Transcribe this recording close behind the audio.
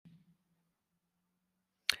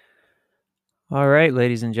All right,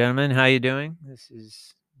 ladies and gentlemen, how you doing? This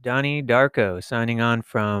is Donnie Darko signing on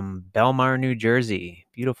from Belmar, New Jersey.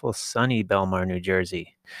 Beautiful, sunny Belmar, New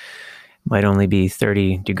Jersey. Might only be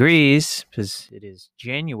 30 degrees because it is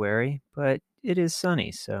January, but it is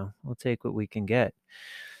sunny, so we'll take what we can get.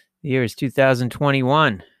 The year is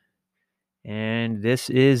 2021, and this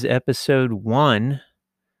is episode 1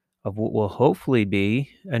 of what will hopefully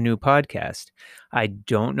be a new podcast. I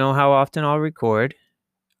don't know how often I'll record.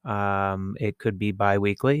 It could be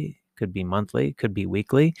bi-weekly, could be monthly, could be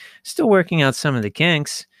weekly. Still working out some of the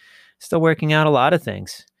kinks, still working out a lot of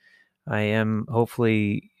things. I am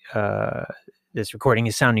hopefully this recording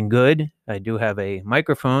is sounding good. I do have a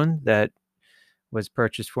microphone that was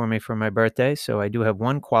purchased for me for my birthday, so I do have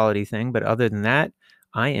one quality thing, but other than that,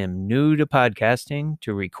 I am new to podcasting,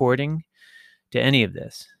 to recording, to any of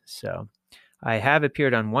this. So I have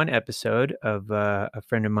appeared on one episode of a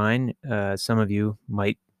friend of mine. Some of you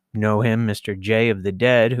might know him, Mr. J of the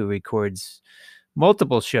Dead, who records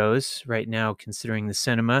multiple shows right now, considering the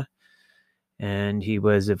cinema. And he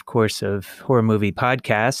was, of course, of Horror Movie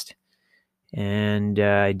Podcast. And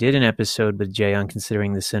I did an episode with Jay on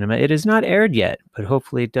Considering the Cinema. It is not aired yet, but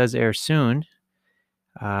hopefully it does air soon.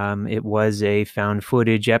 It was a found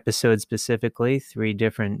footage episode specifically, 3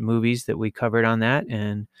 different movies that we covered on that.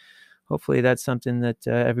 And hopefully that's something that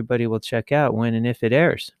everybody will check out when and if it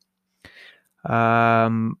airs.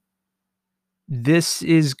 This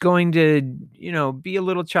is going to, be a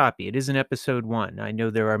little choppy. It is an episode 1. I know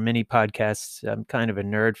there are many podcasts. I'm kind of a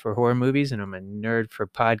nerd for horror movies, and I'm a nerd for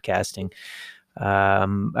podcasting.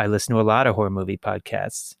 I listen to a lot of horror movie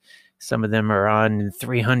podcasts. Some of them are on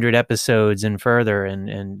 300 episodes and further,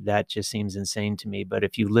 and that just seems insane to me. But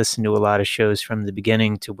if you listen to a lot of shows from the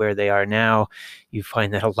beginning to where they are now, you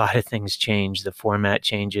find that a lot of things change. The format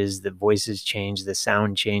changes, the voices change, the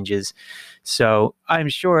sound changes. So I'm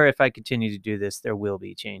sure if I continue to do this, there will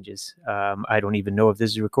be changes. I don't even know if this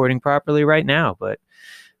is recording properly right now, but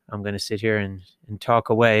I'm going to sit here and talk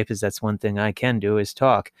away because that's one thing I can do is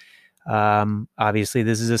talk. Obviously,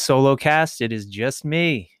 this is a solo cast. It is just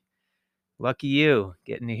me. Lucky you,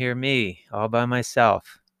 getting to hear me all by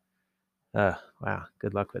myself. Wow,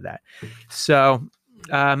 good luck with that. So,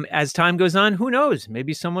 as time goes on, who knows?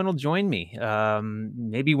 Maybe someone will join me.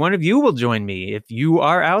 Maybe one of you will join me if you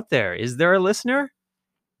are out there. Is there a listener?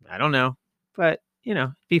 I don't know, but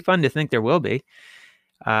it'd be fun to think there will be.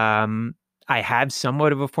 I have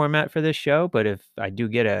somewhat of a format for this show, but if I do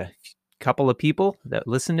get a couple of people that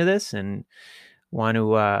listen to this and want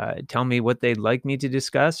to tell me what they'd like me to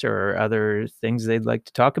discuss or other things they'd like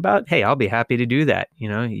to talk about, hey, I'll be happy to do that.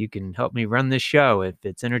 You can help me run this show. If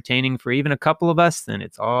it's entertaining for even a couple of us, then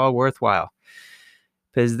it's all worthwhile.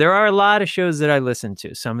 Because there are a lot of shows that I listen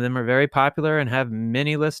to. Some of them are very popular and have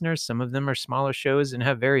many listeners. Some of them are smaller shows and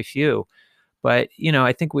have very few. But,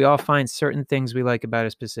 I think we all find certain things we like about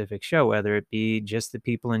a specific show, whether it be just the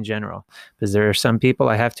people in general. Because there are some people,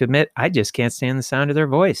 I have to admit, I just can't stand the sound of their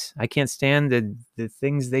voice. I can't stand the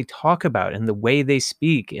things they talk about and the way they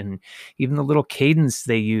speak and even the little cadence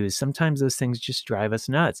they use. Sometimes those things just drive us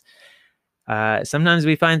nuts. Sometimes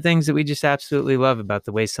we find things that we just absolutely love about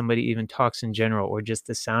the way somebody even talks in general, or just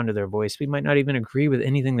the sound of their voice. We might not even agree with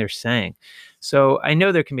anything they're saying. So I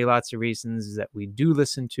know there can be lots of reasons that we do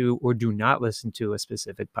listen to or do not listen to a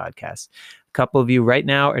specific podcast. A couple of you right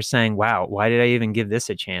now are saying, wow, why did I even give this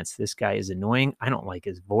a chance? This guy is annoying. I don't like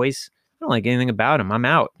his voice. I don't like anything about him. I'm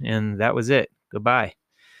out. And that was it. Goodbye.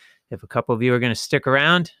 If a couple of you are going to stick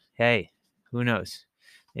around, hey, who knows?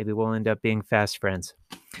 Maybe we'll end up being fast friends.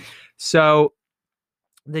 So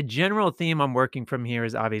the general theme I'm working from here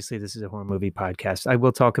is, obviously this is a horror movie podcast. I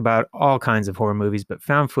will talk about all kinds of horror movies, but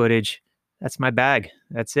found footage, that's my bag.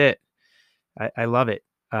 That's it. I love it.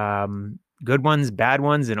 Good ones, bad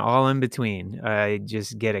ones, and all in between. I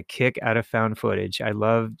just get a kick out of found footage. I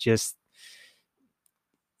love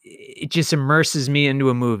it just immerses me into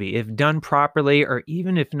a movie. If done properly, or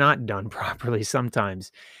even if not done properly,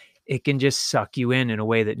 sometimes it can just suck you in a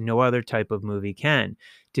way that no other type of movie can.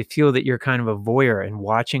 To feel that you're kind of a voyeur and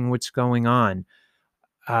watching what's going on.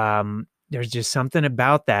 There's just something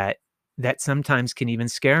about that sometimes can even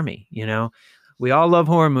scare me. We all love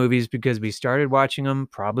horror movies because we started watching them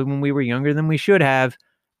probably when we were younger than we should have,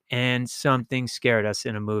 and something scared us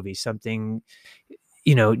in a movie. Something,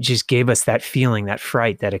 just gave us that feeling, that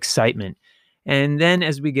fright, that excitement. And then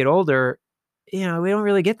as we get older, we don't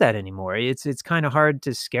really get that anymore. It's kind of hard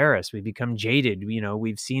to scare us. We become jaded.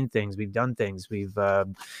 We've seen things, we've done things,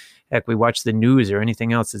 heck, we watch the news or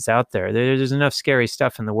anything else that's out there. There's enough scary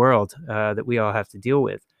stuff in the world that we all have to deal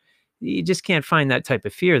with. You just can't find that type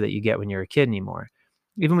of fear that you get when you're a kid anymore.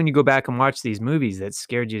 Even when you go back and watch these movies that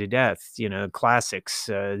scared you to death, classics,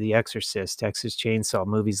 The Exorcist, Texas Chainsaw,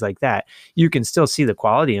 movies like that, you can still see the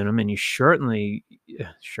quality in them, and you certainly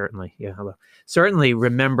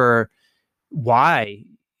remember why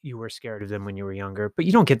you were scared of them when you were younger, but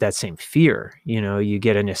you don't get that same fear. You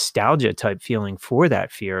get a nostalgia type feeling for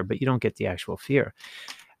that fear, but you don't get the actual fear.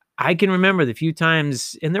 I can remember the few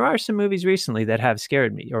times, and there are some movies recently that have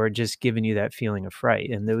scared me or just given you that feeling of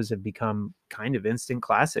fright. And those have become kind of instant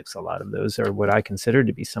classics. A lot of those are what I consider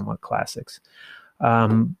to be somewhat classics.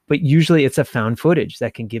 But usually it's a found footage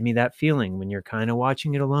that can give me that feeling when you're kind of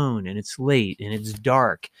watching it alone and it's late and it's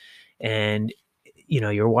dark and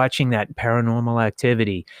you're watching that Paranormal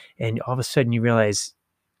Activity and all of a sudden you realize,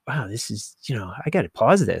 wow, this is, I got to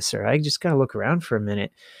pause this, or I just got to look around for a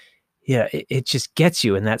minute. Yeah, it just gets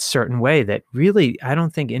you in that certain way that really I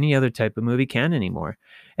don't think any other type of movie can anymore.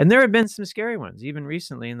 And there have been some scary ones, even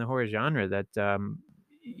recently in the horror genre that are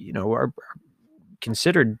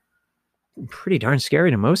considered pretty darn scary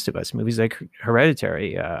to most of us. Movies like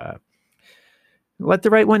Hereditary, Let the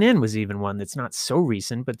Right One In was even one that's not so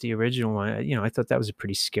recent, but the original one, I thought that was a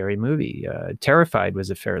pretty scary movie. Terrified was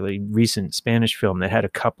a fairly recent Spanish film that had a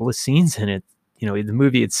couple of scenes in it. The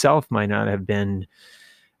movie itself might not have been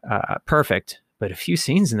perfect, but a few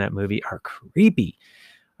scenes in that movie are creepy.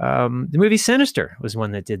 The movie Sinister was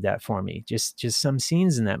one that did that for me. Just some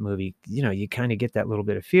scenes in that movie, you kind of get that little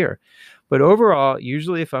bit of fear. But overall,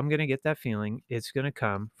 usually if I'm going to get that feeling, it's going to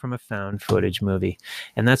come from a found footage movie.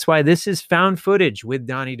 And that's why this is Found Footage with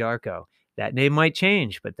Donnie Darko. That name might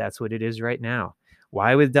change, but that's what it is right now.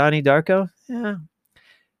 Why with Donnie Darko? Yeah.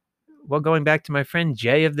 Well, going back to my friend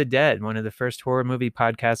Jay of the Dead, one of the first horror movie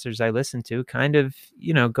podcasters I listened to, kind of,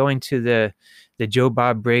 going to the Joe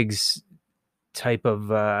Bob Briggs type of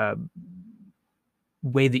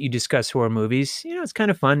way that you discuss horror movies. It's kind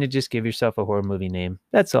of fun to just give yourself a horror movie name.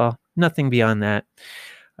 That's all. Nothing beyond that.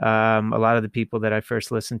 A lot of the people that I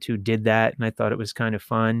first listened to did that, and I thought it was kind of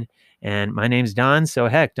fun. And my name's Don, so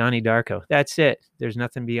heck, Donnie Darko. That's it. There's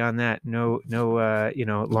nothing beyond that. No,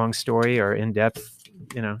 long story or in depth.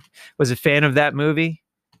 Was a fan of that movie,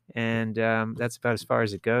 and that's about as far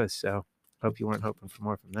as it goes. So, hope you weren't hoping for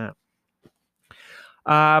more from that.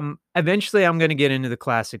 Eventually I'm going to get into the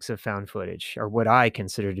classics of found footage, or what I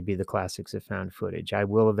consider to be the classics of found footage. I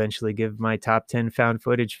will eventually give my top 10 found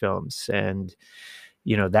footage films. And,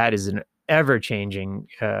 that is an ever-changing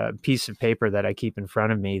piece of paper that I keep in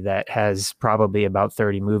front of me that has probably about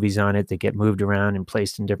 30 movies on it that get moved around and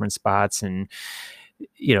placed in different spots. And,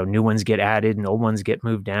 new ones get added and old ones get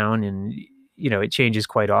moved down. And, it changes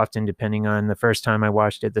quite often depending on the first time I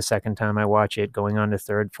watched it, the second time I watch it, going on to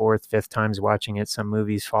third, fourth, fifth times watching it. Some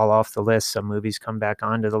movies fall off the list. Some movies come back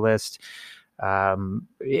onto the list.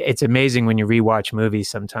 It's amazing when you rewatch movies.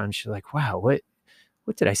 Sometimes you're like, wow, what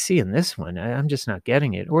did I see in this one? I'm just not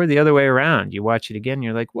getting it. Or the other way around. You watch it again, and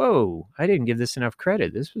you're like, whoa, I didn't give this enough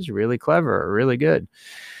credit. This was really clever or really good.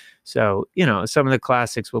 So, some of the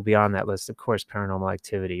classics will be on that list. Of course, Paranormal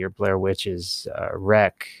Activity or Blair Witches,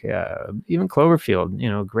 Wreck, even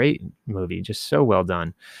Cloverfield, great movie, just so well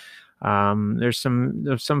done. There's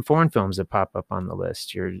some foreign films that pop up on the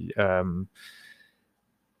list.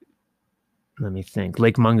 Let me think.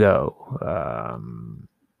 Lake Mungo,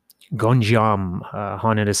 Gonjiam,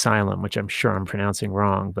 Haunted Asylum, which I'm sure I'm pronouncing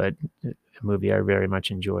wrong, but a movie I very much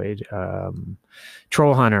enjoyed.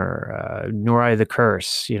 Troll Hunter, Nori the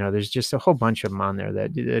Curse. There's just a whole bunch of them on there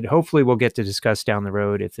that hopefully we'll get to discuss down the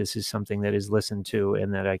road if this is something that is listened to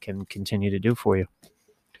and that I can continue to do for you.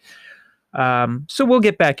 So we'll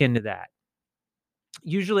get back into that.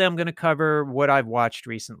 Usually I'm going to cover what I've watched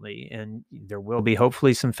recently, and there will be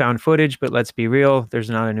hopefully some found footage, but let's be real, there's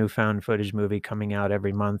not a new found footage movie coming out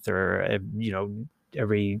every month or,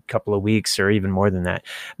 every couple of weeks or even more than that.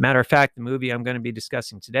 Matter of fact, the movie I'm going to be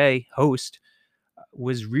discussing today, Host,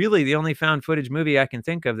 was really the only found footage movie I can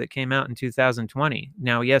think of that came out in 2020.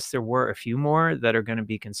 Now, yes, there were a few more that are going to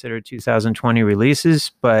be considered 2020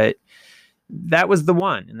 releases, but that was the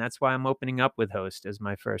one. And that's why I'm opening up with Host as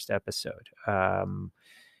my first episode.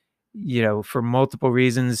 For multiple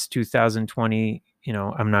reasons, 2020,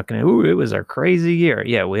 I'm not going to, it was a crazy year.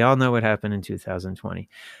 Yeah, we all know what happened in 2020.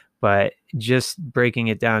 But just breaking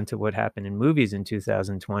it down to what happened in movies in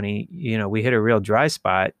 2020, we hit a real dry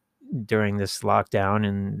spot during this lockdown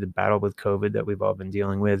and the battle with COVID that we've all been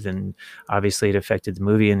dealing with. And obviously it affected the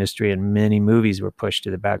movie industry, and many movies were pushed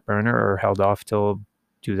to the back burner or held off till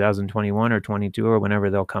 2021 or 22 or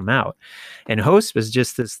whenever they'll come out. And Host was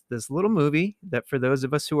just this little movie that, for those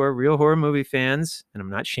of us who are real horror movie fans, and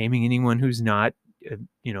I'm not shaming anyone who's not,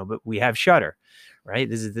 but we have Shudder, right?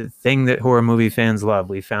 This is the thing that horror movie fans love.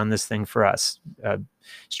 We found this thing for us, a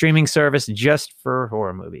streaming service just for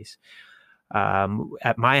horror movies.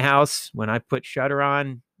 At my house, when I put Shudder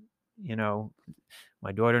on, you know,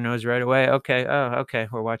 my daughter knows right away. Okay, oh, okay,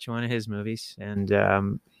 we're watching one of his movies, and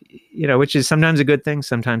which is sometimes a good thing,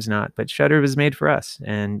 sometimes not. But Shudder was made for us,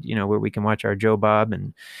 and where we can watch our Joe Bob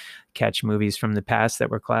and catch movies from the past that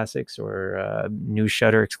were classics or new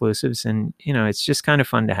Shudder exclusives, and it's just kind of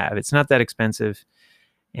fun to have. It's not that expensive,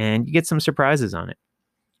 and you get some surprises on it.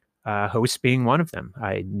 Host being one of them.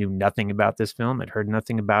 I knew nothing about this film. I'd heard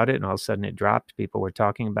nothing about it, and all of a sudden it dropped. People were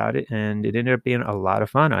talking about it, and it ended up being a lot of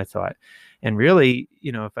fun, I thought. And really,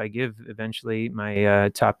 if I give eventually my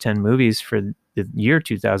top 10 movies for the year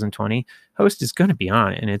 2020, Host is going to be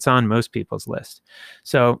on it, and it's on most people's list.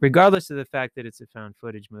 So regardless of the fact that it's a found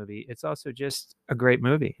footage movie, it's also just a great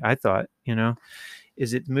movie, I thought.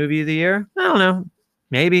 Is it the movie of the year? I don't know.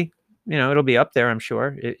 Maybe. It'll be up there, I'm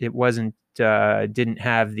sure. It wasn't didn't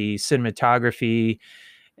have the cinematography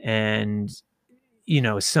and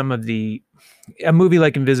some of a movie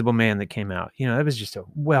like Invisible Man that came out, that was just a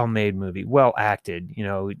well-made movie, well acted.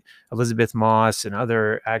 Elizabeth Moss and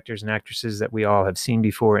other actors and actresses that we all have seen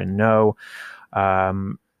before and know.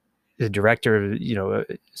 The director,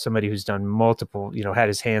 somebody who's done multiple, had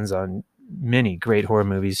his hands on many great horror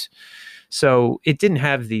movies. So it didn't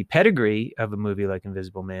have the pedigree of a movie like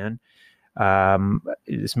Invisible Man.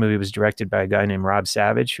 This movie was directed by a guy named Rob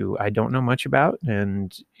Savage, who I don't know much about,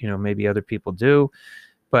 and maybe other people do,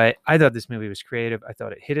 but I thought this movie was creative. I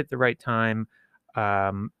thought it hit at the right time.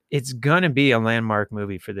 It's gonna be a landmark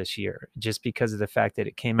movie for this year, just because of the fact that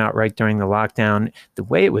it came out right during the lockdown. The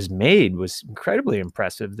way it was made was incredibly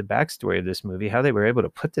impressive. The backstory of this movie, how they were able to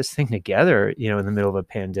put this thing together, in the middle of a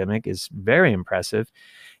pandemic, is very impressive,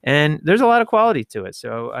 and there's a lot of quality to it.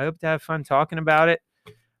 So I hope to have fun talking about it.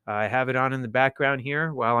 I have it on in the background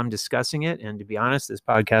here while I'm discussing it. And to be honest, this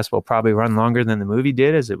podcast will probably run longer than the movie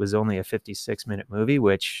did, as it was only a 56-minute movie,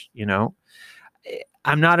 which,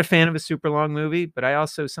 I'm not a fan of a super long movie, but I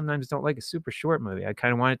also sometimes don't like a super short movie. I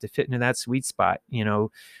kind of want it to fit into that sweet spot,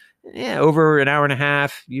 over an hour and a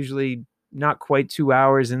half, usually not quite 2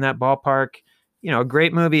 hours, in that ballpark. A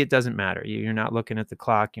great movie, it doesn't matter. You're not looking at the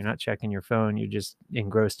clock. You're not checking your phone. You're just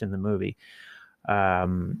engrossed in the movie.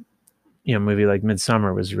 A movie like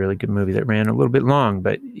Midsommar was a really good movie that ran a little bit long,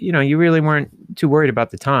 but you really weren't too worried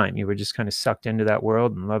about the time. You were just kind of sucked into that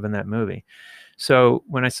world and loving that movie. So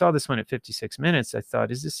when I saw this one at 56 minutes, I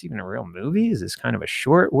thought, is this even a real movie? Is this kind of a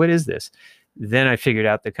short? What is this? Then I figured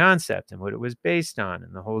out the concept and what it was based on,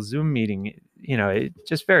 and the whole Zoom meeting, it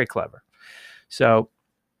just very clever. So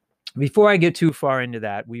before I get too far into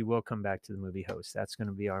that, we will come back to the movie Host. That's going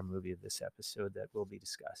to be our movie of this episode that will be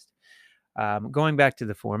discussed. Going back to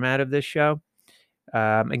the format of this show,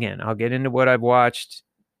 again, I'll get into what I've watched.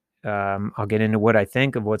 I'll get into what I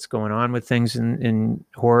think of what's going on with things in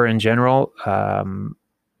horror in general.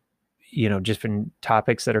 Different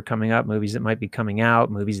topics that are coming up, movies that might be coming out,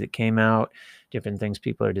 movies that came out, different things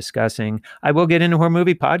people are discussing. I will get into horror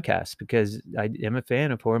movie podcasts because I am a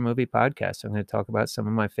fan of horror movie podcasts. I'm going to talk about some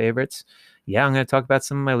of my favorites. Yeah, I'm going to talk about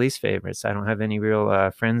some of my least favorites. I don't have any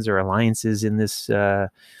real friends or alliances in this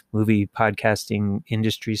movie podcasting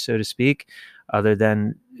industry, so to speak, other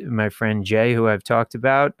than my friend Jay, who I've talked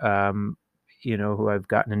about, who I've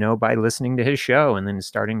gotten to know by listening to his show and then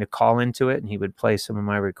starting to call into it. And he would play some of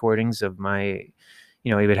my recordings of my,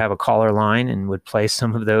 he would have a caller line and would play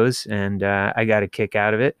some of those. And I got a kick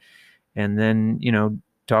out of it. And then,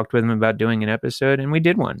 talked with him about doing an episode, and we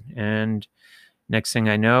did one. And next thing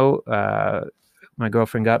I know, my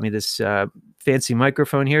girlfriend got me this fancy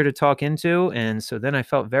microphone here to talk into. And so then I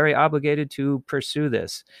felt very obligated to pursue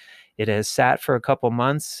this. It has sat for a couple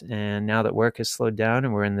months, and now that work has slowed down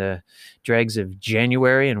and we're in the dregs of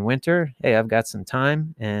January and winter, hey, I've got some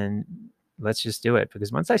time, and let's just do it.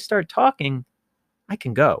 Because once I start talking, I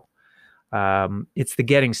can go. It's the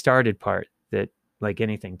getting started part that, like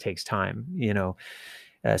anything, takes time.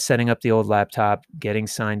 Setting up the old laptop, getting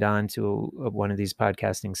signed on to one of these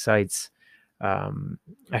podcasting sites,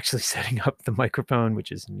 actually setting up the microphone,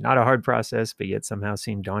 which is not a hard process, but yet somehow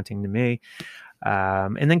seemed daunting to me.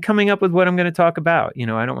 And then coming up with what I'm going to talk about. I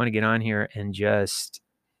don't want to get on here and just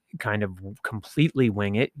kind of completely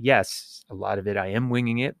wing it. Yes, a lot of it I am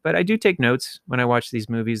winging it, but I do take notes when I watch these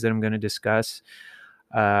movies that I'm going to discuss.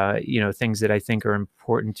 Things that I think are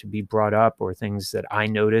important to be brought up, or things that I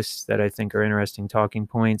notice that I think are interesting talking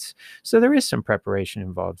points. So there is some preparation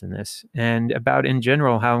involved in this, and about in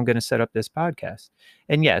general how I'm going to set up this podcast.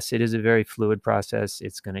 And yes, it is a very fluid process.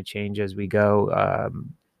 It's going to change as we go.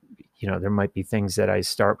 there might be things that I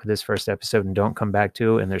start with this first episode and don't come back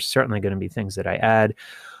to, and there's certainly going to be things that I add.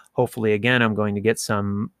 Hopefully, again, I'm going to get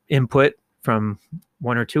some input from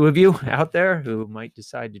one or two of you out there who might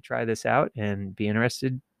decide to try this out and be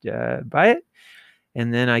interested by it.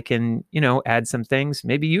 And then I can, add some things.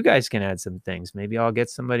 Maybe you guys can add some things. Maybe I'll get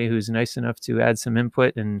somebody who's nice enough to add some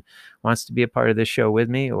input and wants to be a part of this show with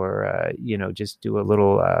me, or, just do a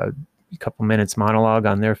little couple minutes monologue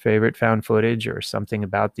on their favorite found footage or something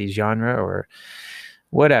about the genre or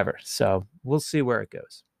whatever. So we'll see where it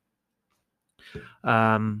goes.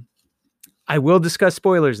 I will discuss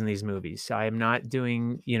spoilers in these movies. I am not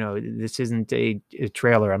doing, this isn't a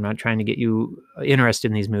trailer. I'm not trying to get you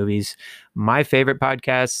interested in these movies. My favorite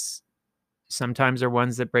podcasts sometimes are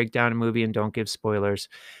ones that break down a movie and don't give spoilers.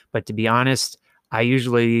 But to be honest, I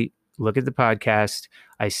usually look at the podcast,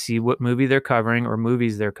 I see what movie they're covering or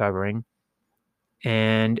movies they're covering,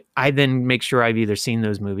 and I then make sure I've either seen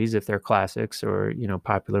those movies if they're classics or,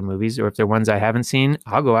 popular movies, or if they're ones I haven't seen,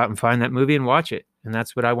 I'll go out and find that movie and watch it. And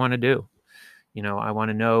that's what I want to do. I want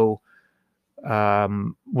to know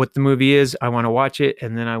what the movie is. I want to watch it,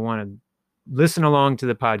 and then I want to listen along to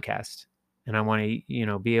the podcast, and I want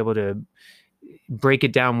to, be able to break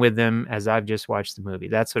it down with them as I've just watched the movie.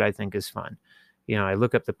 That's what I think is fun. I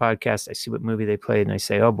look up the podcast, I see what movie they played, and I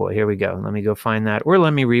say, oh boy, here we go. Let me go find that, or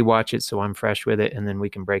let me rewatch it so I'm fresh with it, and then we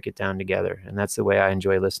can break it down together. And that's the way I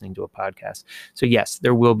enjoy listening to a podcast. So yes,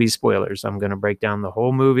 there will be spoilers. I'm going to break down the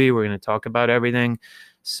whole movie. We're going to talk about everything.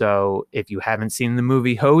 So if you haven't seen the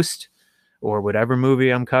movie Host or whatever movie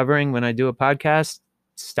I'm covering when I do a podcast,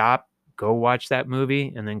 stop, go watch that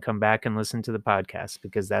movie, and then come back and listen to the podcast,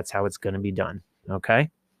 because that's how it's going to be done.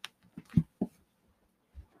 Okay?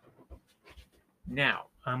 Now,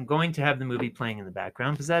 I'm going to have the movie playing in the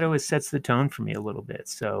background because that always sets the tone for me a little bit.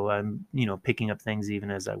 So I'm, picking up things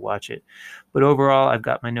even as I watch it. But overall, I've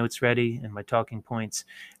got my notes ready and my talking points,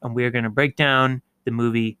 and we're going to break down the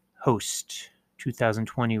movie Host,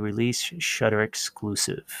 2020 release, Shudder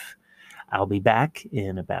exclusive. I'll be back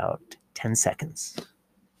in about 10 seconds.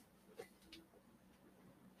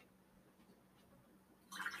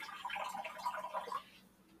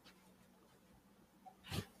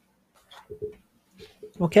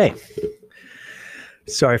 Okay.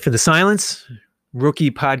 Sorry for the silence.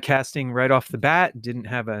 Rookie podcasting right off the bat. Didn't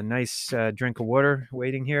have a nice drink of water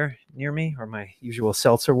waiting here near me, or my usual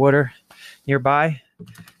seltzer water nearby,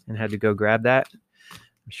 and had to go grab that.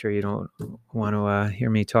 I'm sure you don't want to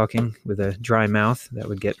hear me talking with a dry mouth. That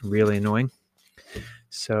would get really annoying.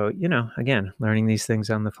 So, again, learning these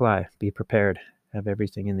things on the fly. Be prepared. Have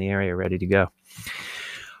everything in the area ready to go.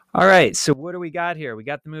 All right. So what do we got here? We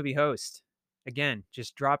got the movie Host. Again,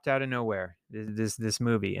 just dropped out of nowhere, this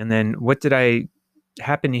movie. And then what did I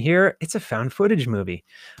happen to hear? It's a found footage movie.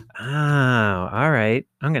 Oh, all right.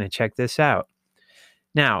 I'm going to check this out.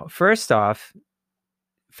 Now, first off,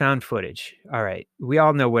 found footage. All right. We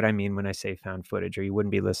all know what I mean when I say found footage, or you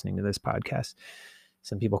wouldn't be listening to this podcast.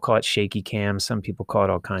 Some people call it shaky cam. Some people call it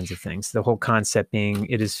all kinds of things. The whole concept being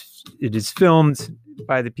it is filmed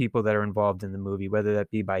by the people that are involved in the movie, whether that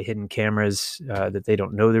be by hidden cameras that they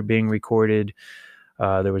don't know they're being recorded.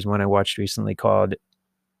 There was one I watched recently called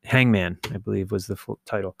Hangman, I believe was the full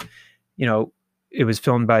title. It was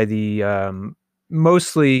filmed by the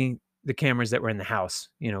mostly the cameras that were in the house,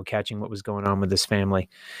 catching what was going on with this family.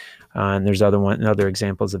 And there's other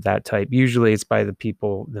examples of that type. Usually it's by the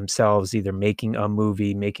people themselves, either making a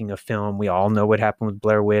movie, making a film. We all know what happened with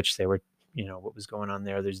Blair Witch. They were, what was going on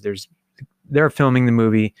there. They're filming the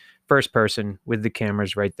movie first person with the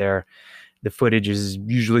cameras right there. The footage is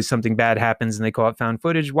usually something bad happens and they call it found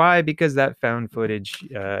footage. Why? Because that found footage,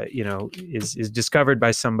 is discovered by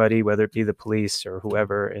somebody, whether it be the police or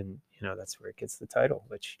whoever. And, that's where it gets the title,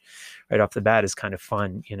 which right off the bat is kind of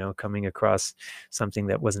fun, coming across something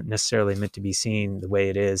that wasn't necessarily meant to be seen the way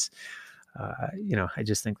it is. I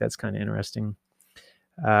just think that's kind of interesting.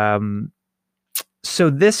 So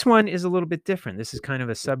this one is a little bit different. This is kind of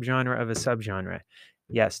a subgenre of a subgenre.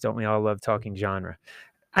 Yes, don't we all love talking genre?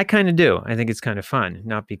 I kind of do. I think it's kind of fun,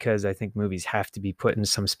 not because I think movies have to be put in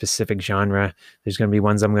some specific genre. There's going to be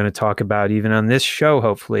ones I'm going to talk about even on this show,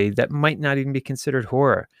 hopefully, that might not even be considered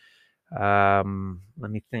horror. Let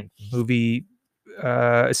me think.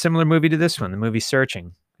 A similar movie to this one, the movie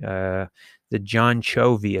Searching, the John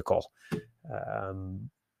Cho vehicle.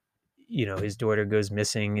 His daughter goes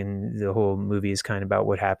missing, and the whole movie is kind of about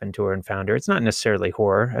what happened to her and found her. It's not necessarily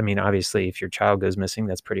horror. I mean, obviously, if your child goes missing,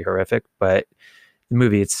 that's pretty horrific, but the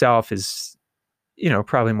movie itself is,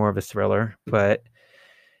 probably more of a thriller, but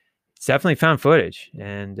It's definitely found footage,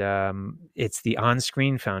 and it's the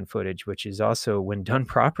on-screen found footage, which is also, when done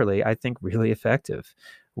properly, I think really effective.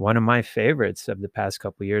 One of my favorites of the past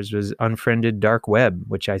couple of years was Unfriended Dark Web,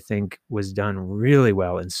 which I think was done really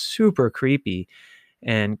well and super creepy,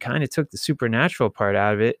 and kind of took the supernatural part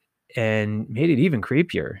out of it and made it even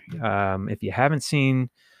creepier. If you haven't seen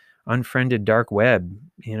Unfriended Dark Web,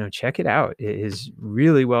 check it out. It is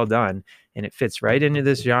really well done, and it fits right into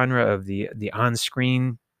this genre of the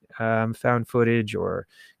on-screen found footage or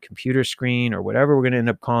computer screen or whatever we're going to end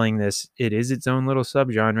up calling this. It is its own little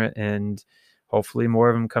subgenre, and hopefully more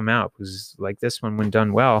of them come out, because like this one, when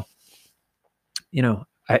done well,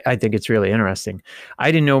 I think it's really interesting.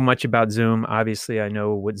 I didn't know much about Zoom. Obviously, I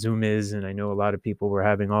know what Zoom is, and I know a lot of people were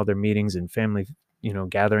having all their meetings and family,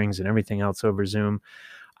 gatherings and everything else over Zoom.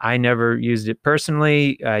 I never used it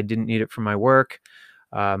personally. I didn't need it for my work.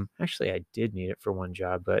 Actually, I did need it for one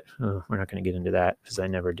job, but we're not going to get into that because I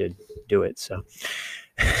never did do it. So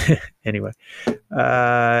anyway,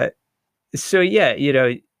 so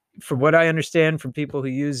yeah, from what I understand from people who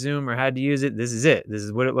use Zoom or had to use it, this is it. This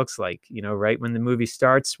is what it looks like. Right when the movie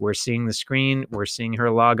starts, we're seeing the screen, we're seeing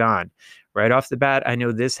her log on. Right off the bat, I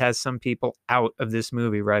know this has some people out of this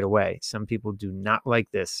movie right away. Some people do not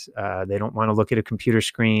like this. They don't want to look at a computer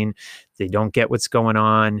screen. They don't get what's going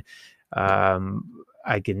on.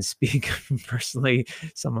 I can speak personally.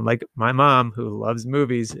 Someone like my mom, who loves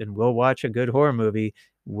movies and will watch a good horror movie,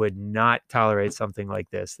 would not tolerate something like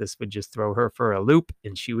this. This would just throw her for a loop,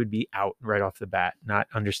 and she would be out right off the bat, not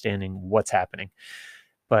understanding what's happening.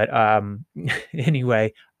 But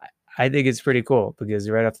anyway, I think it's pretty cool because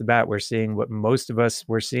right off the bat, we're seeing what most of us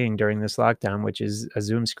were seeing during this lockdown, which is a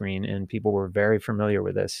Zoom screen, and people were very familiar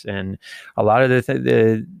with this. And a lot of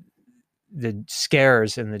the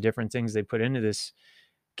scares and the different things they put into this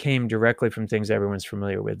came directly from things everyone's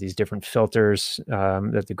familiar with. These different filters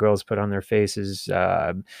that the girls put on their faces,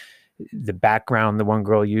 the background the one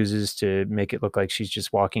girl uses to make it look like she's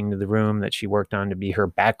just walking into the room that she worked on to be her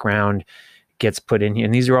background gets put in here.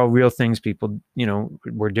 And these are all real things people,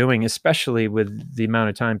 were doing, especially with the amount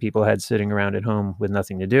of time people had sitting around at home with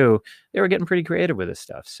nothing to do. They were getting pretty creative with this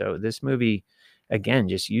stuff. So this movie, again,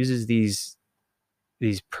 just uses these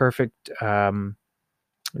perfect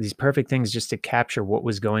things just to capture what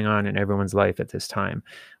was going on in everyone's life at this time,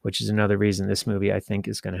 which is another reason this movie, I think,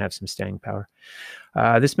 is going to have some staying power.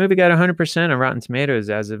 This movie got 100% on Rotten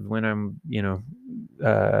Tomatoes as of when I'm,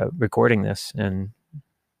 recording this, and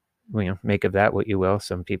make of that what you will.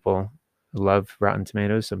 Some people love Rotten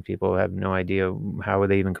Tomatoes. Some people have no idea how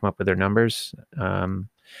they even come up with their numbers.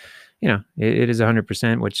 It is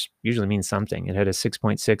 100%, which usually means something. It had a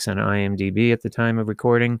 6.6 on IMDb at the time of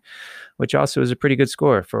recording, which also is a pretty good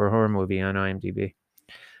score for a horror movie on IMDb.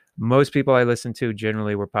 Most people I listened to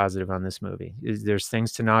generally were positive on this movie. There's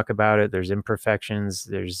things to knock about it. There's imperfections.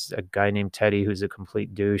 There's a guy named Teddy who's a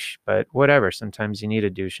complete douche, but whatever. Sometimes you need a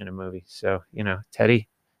douche in a movie. So, Teddy,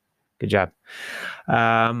 good job.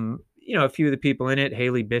 A few of the people in it,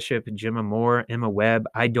 Haley Bishop, Gemma Moore, Emma Webb.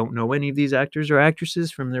 I don't know any of these actors or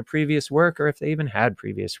actresses from their previous work, or if they even had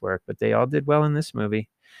previous work, but they all did well in this movie.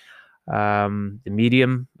 The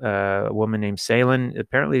Medium, a woman named Salen.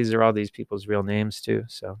 Apparently these are all these people's real names too.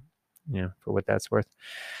 So, for what that's worth.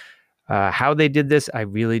 How they did this, I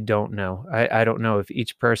really don't know. I don't know if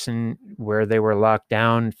each person where they were locked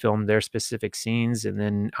down filmed their specific scenes, and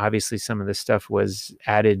then obviously some of the stuff was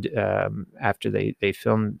added after they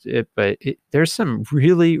filmed it. But there's some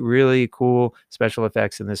really, really cool special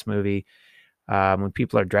effects in this movie. When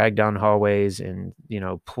people are dragged down hallways and,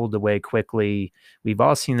 pulled away quickly. We've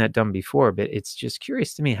all seen that done before, but it's just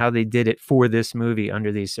curious to me how they did it for this movie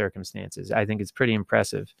under these circumstances. I think it's pretty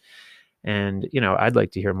impressive. And, I'd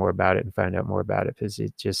like to hear more about it and find out more about it, because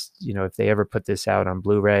it just, if they ever put this out on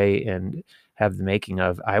Blu-ray and have the making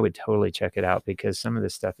of, I would totally check it out, because some of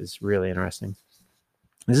this stuff is really interesting.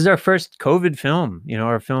 This is our first COVID film,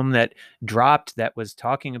 our film that dropped that was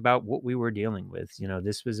talking about what we were dealing with.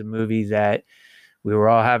 This was a movie that we were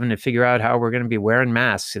all having to figure out how we're going to be wearing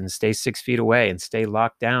masks and stay 6 feet away and stay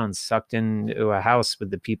locked down, sucked into a house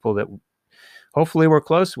with the people that hopefully we're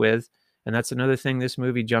close with. And that's another thing this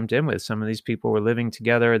movie jumped in with. Some of these people were living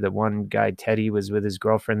together. The one guy, Teddy, was with his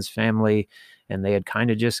girlfriend's family, and they had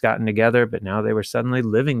kind of just gotten together, but now they were suddenly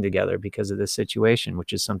living together because of this situation,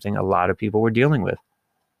 which is something a lot of people were dealing with.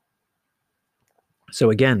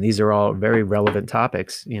 So again, these are all very relevant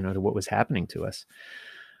topics, to what was happening to us.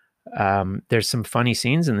 There's some funny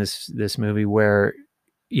scenes in this movie where,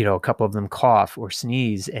 a couple of them cough or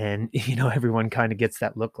sneeze, and, everyone kind of gets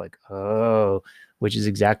that look like, oh, which is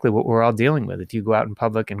exactly what we're all dealing with. If you go out in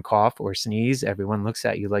public and cough or sneeze, everyone looks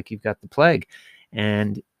at you like you've got the plague.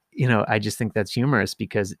 And I just think that's humorous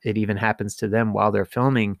because it even happens to them while they're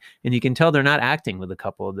filming. And you can tell they're not acting with a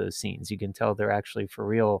couple of those scenes. You can tell they're actually for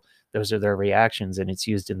real. Those are their reactions, and it's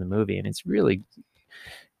used in the movie. And it's really,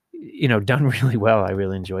 done really well. I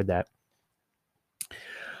really enjoyed that.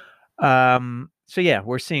 So yeah,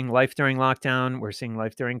 we're seeing life during lockdown. We're seeing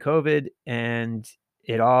life during COVID, and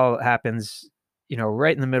it all happens,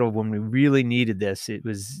 right in the middle when we really needed this. It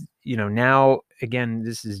was, now again,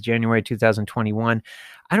 this is January 2021.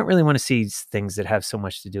 I don't really want to see things that have so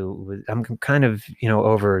much to do with. I'm kind of,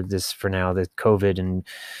 over this for now. The COVID and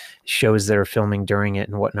shows that are filming during it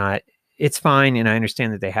and whatnot. It's fine, and I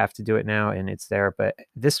understand that they have to do it now, and it's there. But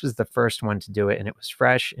this was the first one to do it, and it was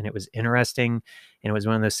fresh, and it was interesting, and it was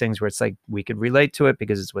one of those things where it's like we could relate to it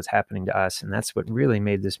because it's what's happening to us, and that's what really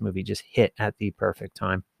made this movie just hit at the perfect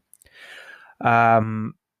time.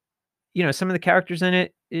 Um, some of the characters in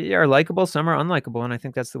it are likable, some are unlikable, and I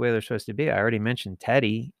think that's the way they're supposed to be. I already mentioned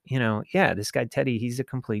Teddy. Yeah, this guy Teddy, he's a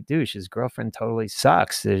complete douche. His girlfriend totally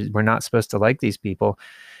sucks. We're not supposed to like these people.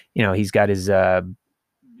 He's got his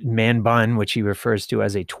man bun, which he refers to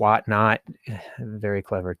as a twat knot. Very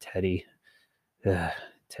clever, Teddy. Ugh,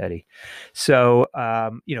 Teddy. So,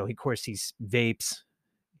 of course, he vapes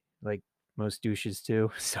like most douches do.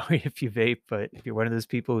 Sorry if you vape, but if you're one of those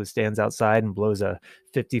people who stands outside and blows a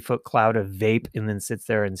 50-foot cloud of vape and then sits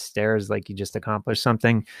there and stares like you just accomplished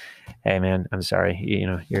something, hey man, I'm sorry.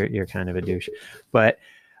 You're kind of a douche. But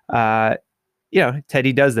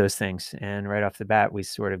Teddy does those things, and right off the bat, we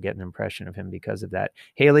sort of get an impression of him because of that.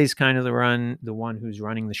 Haley's kind of the one who's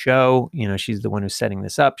running the show. She's the one who's setting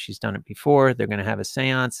this up. She's done it before. They're going to have a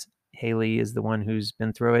seance. Haley is the one who's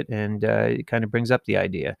been through it, and it kind of brings up the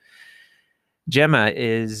idea. Gemma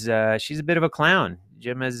is she's a bit of a clown.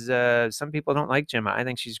 Gemma's some people don't like Gemma. I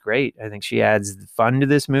think she's great. I think she adds fun to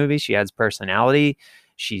this movie. She adds personality.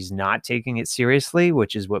 She's not taking it seriously,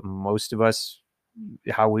 which is what most of us,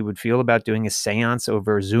 how we would feel about doing a seance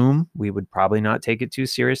over Zoom. We would probably not take it too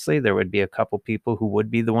seriously. There would be a couple people who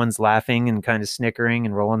would be the ones laughing and kind of snickering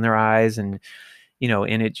and rolling their eyes and,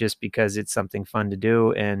 in it just because it's something fun to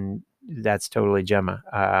do. And that's totally Gemma.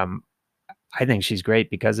 I think she's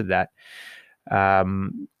great because of that.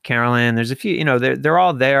 Carolyn, there's a few, they're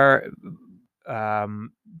all there,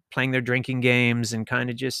 playing their drinking games and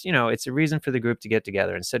kind of just, it's a reason for the group to get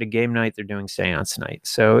together. Instead of game night, they're doing seance night.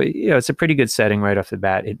 So, it's a pretty good setting right off the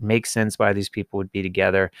bat. It makes sense why these people would be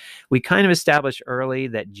together. We kind of established early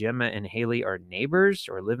that Gemma and Haley are neighbors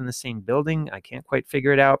or live in the same building. I can't quite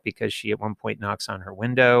figure it out because she at one point knocks on her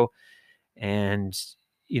window, and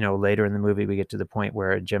later in the movie, we get to the point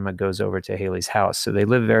where Gemma goes over to Haley's house. So they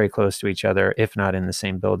live very close to each other, if not in the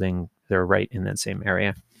same building. They're right in that same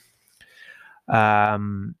area.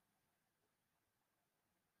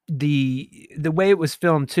 The way it was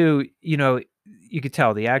filmed too, you could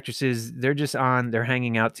tell the actresses, they're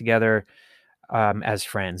hanging out together as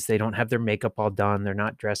friends. They don't have their makeup all done. They're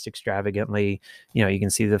not dressed extravagantly. You can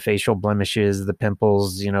see the facial blemishes, the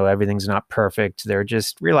pimples, everything's not perfect. They're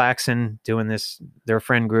just relaxing, doing this, their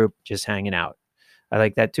friend group, just hanging out. I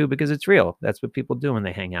like that too because it's real. That's what people do when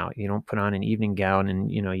they hang out. You don't put on an evening gown and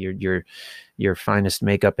your finest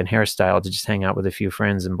makeup and hairstyle to just hang out with a few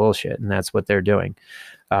friends and bullshit. And that's what they're doing.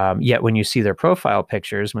 Yet when you see their profile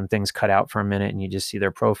pictures, when things cut out for a minute and you just see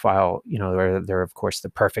their profile, they're of course the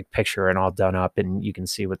perfect picture and all done up, and you can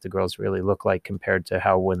see what the girls really look like compared to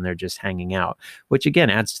how when they're just hanging out, which again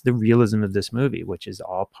adds to the realism of this movie, which is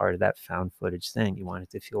all part of that found footage thing. You want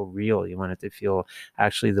it to feel real. You want it to feel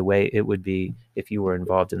actually the way it would be if you were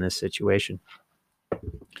involved in this situation.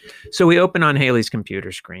 So we open on Haley's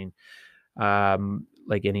computer screen.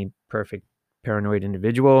 Like any perfect paranoid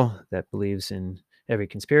individual that believes in every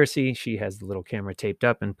conspiracy, she has the little camera taped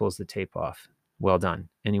up and pulls the tape off. Well done.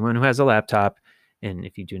 Anyone who has a laptop, and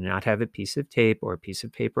if you do not have a piece of tape or a piece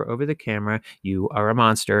of paper over the camera, you are a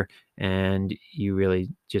monster and you really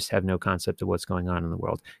just have no concept of what's going on in the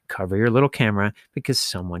world. Cover your little camera because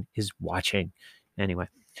someone is watching. Anyway,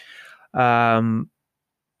 I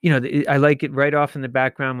like it right off in the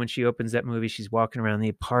background when she opens that movie. She's walking around the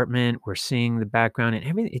apartment. We're seeing the background and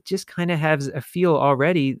everything. It just kind of has a feel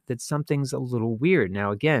already that something's a little weird.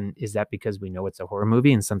 Now, again, is that because we know it's a horror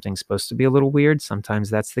movie and something's supposed to be a little weird? Sometimes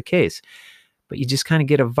that's the case. But you just kind of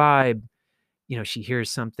get a vibe. She hears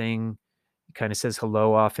something, kind of says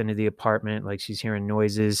hello off into the apartment, like she's hearing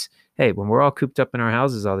noises. Hey, when we're all cooped up in our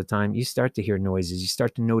houses all the time, you start to hear noises. You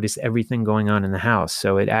start to notice everything going on in the house.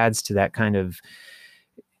 So it adds to that kind of,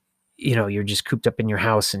 you're just cooped up in your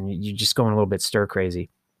house and you're just going a little bit stir crazy.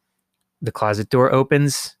 The closet door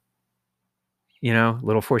opens. a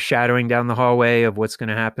little foreshadowing down the hallway of what's going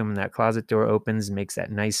to happen when that closet door opens and makes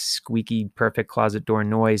that nice squeaky, perfect closet door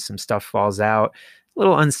noise. Some stuff falls out. A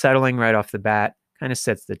little unsettling right off the bat. Kind of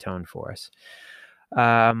sets the tone for us.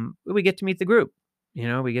 We get to meet the group.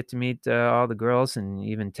 We get to meet all the girls, and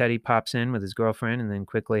even Teddy pops in with his girlfriend and then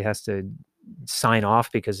quickly has to sign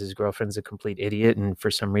off because his girlfriend's a complete idiot and for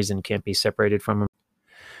some reason can't be separated from him.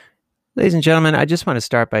 Ladies and gentlemen, I just want to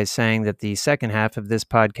start by saying that the second half of this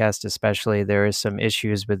podcast, especially, there is some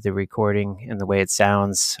issues with the recording and the way it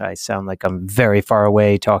sounds. I sound like I'm very far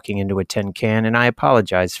away talking into a tin can, and I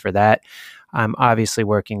apologize for that. I'm obviously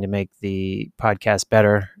working to make the podcast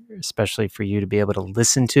better, especially for you to be able to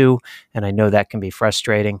listen to, and I know that can be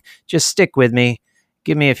frustrating. Just stick with me.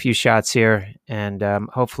 Give me a few shots here, and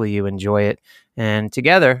hopefully you enjoy it. And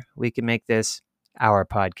together, we can make this our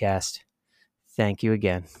podcast. Thank you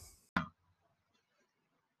again.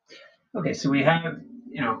 Okay, so we have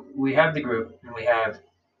the group, and we have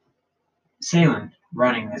Salen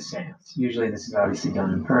running this seance. Usually this is obviously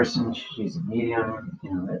done in person. She's a medium.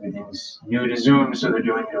 Everything's new to Zoom, so they're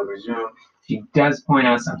doing it over Zoom. She does point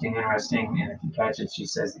out something interesting, and if you catch it, she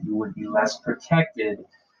says that you would be less protected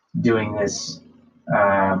doing this,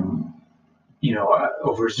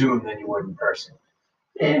 over Zoom than you would in person.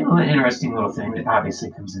 And an interesting little thing that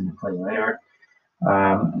obviously comes into play later.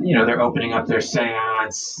 They're opening up their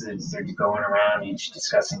seance. They're going around each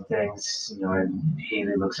discussing things. And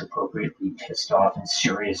Haley looks appropriately pissed off and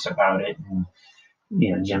serious about it. And,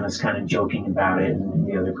 Gemma's kind of joking about it. And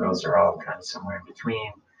the other girls are all kind of somewhere in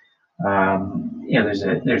between.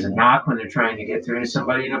 There's a knock when they're trying to get through to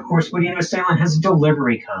somebody. And of course, Salen has a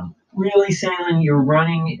delivery come. Really, Salen, you're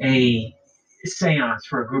running a seance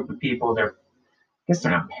for a group of people. I guess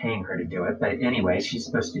they're not paying her to do it. But anyway, she's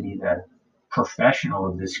supposed to be the professional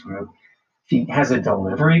of this group. She has a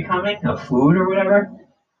delivery coming of food or whatever.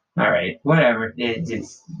 All right, whatever.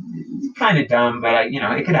 It's kind of dumb, but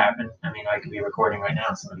it could happen. I mean, I could be recording right now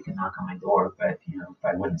and somebody could knock on my door, but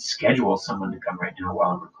I wouldn't schedule someone to come right now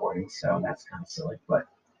while I'm recording, so that's kind of silly. But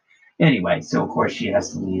anyway, so of course she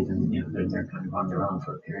has to leave, and they're kind of on their own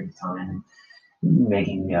for a period of time,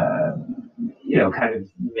 making kind of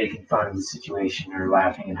making fun of the situation or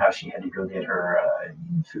laughing at how she had to go get her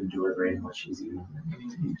food delivery and what she's eating.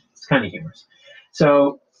 It's kind of humorous.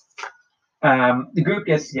 So the group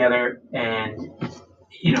gets together and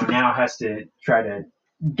now has to try to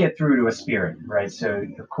get through to a spirit, right? So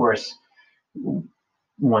of course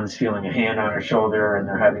one's feeling a hand on her shoulder and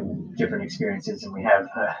they're having different experiences, and we have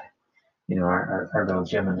our girl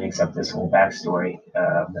Gemma makes up this whole backstory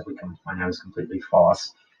that we come to find out is completely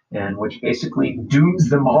false, and which basically dooms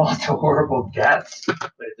them all to horrible deaths. But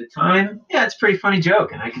at the time, yeah, it's a pretty funny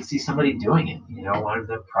joke, and I can see somebody doing it. One of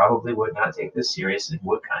them probably would not take this serious and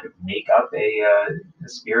would kind of make up a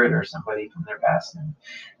spirit or somebody from their past, and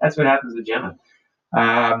that's what happens with Gemma.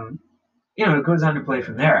 It goes on to play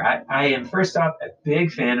from there. I am, first off, a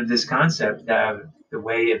big fan of this concept. The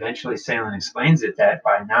way eventually Salen explains it, that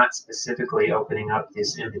by not specifically opening up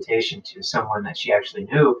this invitation to someone that she actually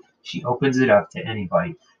knew, she opens it up to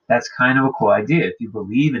anybody. That's kind of a cool idea. If you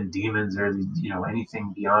believe in demons or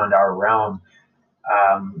anything beyond our realm,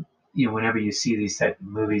 whenever you see these type of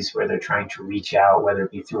movies where they're trying to reach out, whether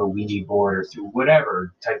it be through a Ouija board or through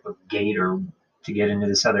whatever type of gate or to get into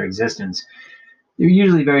this other existence, they're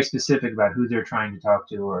usually very specific about who they're trying to talk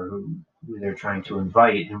to or who they're trying to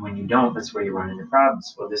invite. And when you don't, that's where you run into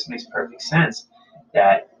problems. Well, this makes perfect sense.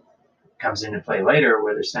 That comes into play later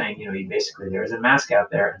where they're saying, basically there's a mask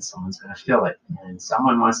out there and someone's going to fill it. And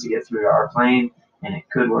someone wants to get through to our plane, and it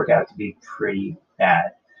could work out to be pretty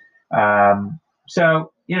bad.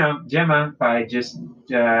 So, Gemma, by just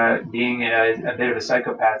being a bit of a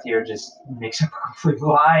psychopath here, just makes a complete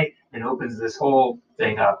lie and opens this whole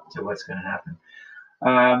thing up to what's going to happen.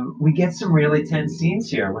 We get some really tense scenes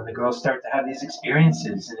here when the girls start to have these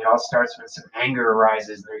experiences, and it all starts when some anger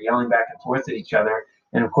arises. They're yelling back and forth at each other,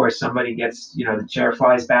 and of course somebody gets, the chair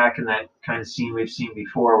flies back, and that kind of scene we've seen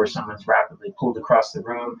before where someone's rapidly pulled across the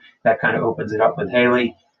room, that kind of opens it up with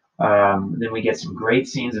Haley. Then we get some great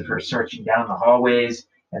scenes of her searching down the hallways,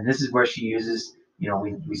 and this is where she uses,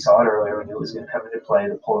 we saw it earlier when it was going to come into play,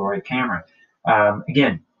 the Polaroid camera.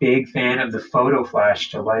 Again, big fan of the photo flash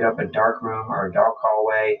to light up a dark room or a dark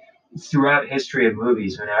hallway. Throughout history of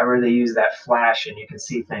movies, whenever they use that flash and you can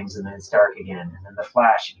see things and then it's dark again, and then the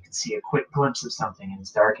flash and you can see a quick glimpse of something and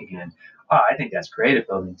it's dark again. I think that's great at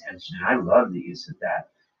building tension, and I love the use of that.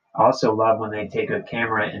 I also love when they take a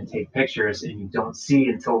camera and take pictures and you don't see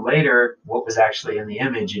until later what was actually in the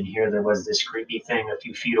image, and here there was this creepy thing a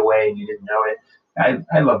few feet away and you didn't know it.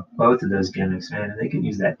 I love both of those gimmicks, man, and they can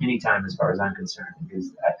use that anytime as far as I'm concerned,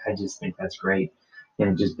 because I just think that's great.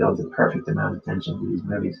 and it just builds a perfect amount of tension to these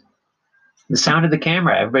movies. The sound of the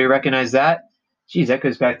camera, everybody recognize that? Geez, that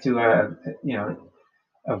goes back to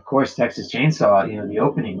of course, Texas Chainsaw. The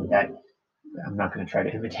opening with that. I'm not going to try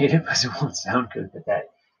to imitate it because it won't sound good, but that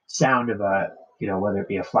sound of whether it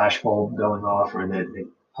be a flash bulb going off or the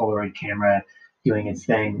Polaroid camera doing its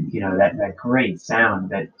thing, that great sound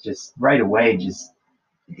that just right away just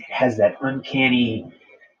has that uncanny,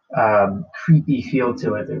 creepy feel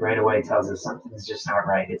to it that right away tells us something's just not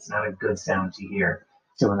right. It's not a good sound to hear.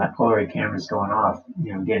 So when that Polaroid camera is going off,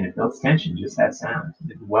 again, it builds tension, just that sound.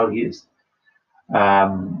 Well used.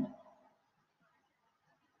 Um,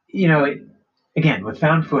 Again, with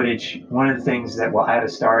found footage, one of the things that will add a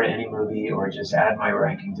star to any movie or just add my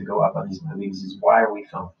ranking to go up on these movies is why are we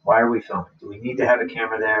filming? Why are we filming? Do we need to have a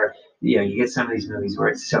camera there? You get some of these movies where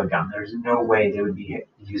it's so dumb. There's no way they would be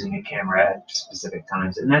using a camera at specific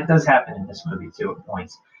times. And that does happen in this movie too at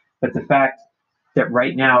points. But the fact that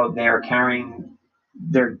right now they are carrying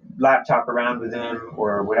their laptop around with them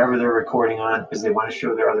or whatever they're recording on because they want to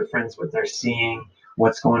show their other friends what they're seeing,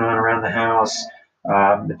 what's going on around the house.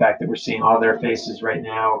 The fact that we're seeing all their faces right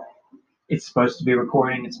now, it's supposed to be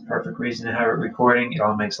recording. It's a perfect reason to have it recording. It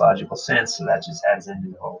all makes logical sense. So that just adds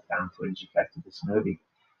into the whole found footage effect of this movie.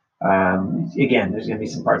 Again, there's going to be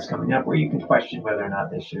some parts coming up where you can question whether or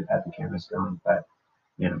not they should have had the cameras going. But,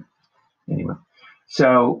 anyway.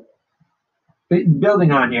 So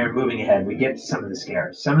building on here, moving ahead, we get to some of the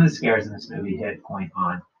scares. Some of the scares in this movie hit point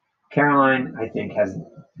on. Caroline, I think, has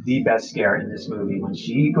the best scare in this movie when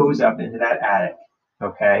she goes up into that attic.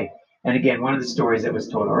 Okay. And again, one of the stories that was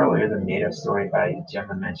told earlier, the made-up story by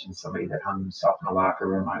Gemma mentioned somebody that hung himself in a locker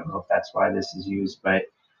room. I don't know if that's why this is used, but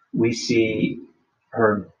we see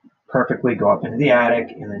her perfectly go up into the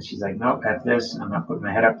attic, and then she's like, "Nope, at this, I'm not putting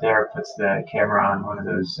my head up there." Puts the camera on one of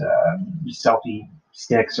those selfie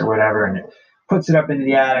sticks or whatever, and it puts it up into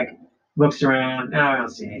the attic. Looks around. No, I don't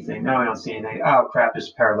see anything. No, I don't see anything. Oh crap! There's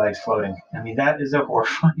a pair of legs floating. I mean, that is a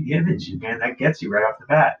horrifying image, man. That gets you right off the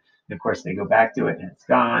bat. And of course, they go back to it and it's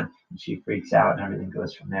gone, and she freaks out, and everything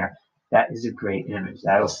goes from there. That is a great image.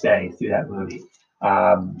 That'll stay through that movie.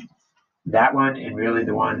 That one, and really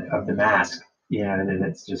the one of the mask,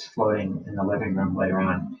 that's just floating in the living room later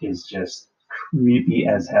on, is just creepy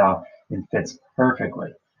as hell and fits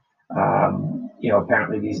perfectly.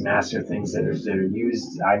 Apparently these masks are things that are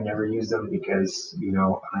used. I've never used them because,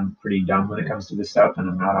 I'm pretty dumb when it comes to this stuff and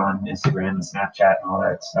I'm not on Instagram and Snapchat and all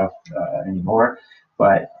that stuff anymore.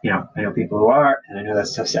 But, I know people who are, and I know that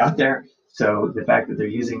stuff's out there. So the fact that they're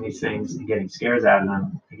using these things and getting scares out of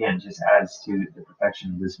them, again, just adds to the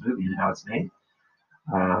perfection of this movie and how it's made.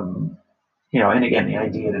 And again, the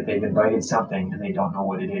idea that they've invited something and they don't know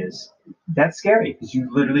what it is, that's scary because you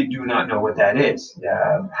literally do not know what that is.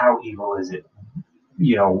 How evil is it?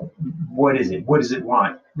 What is it? What does it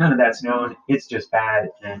want? None of that's known. It's just bad,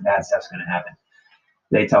 and bad stuff's going to happen.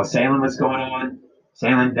 They tell Salem what's going on.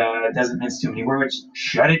 Salem doesn't mince too many words.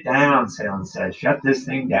 Shut it down, Salem says. Shut this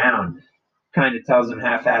thing down. Kind of tells them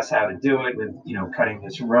half-ass how to do it with, cutting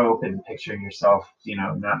this rope and picturing yourself,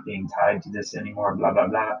 not being tied to this anymore, blah, blah,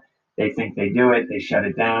 blah. They think they do it. They shut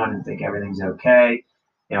it down and think everything's okay.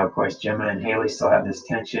 Of course, Gemma and Haley still have this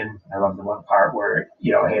tension. I love the one part where,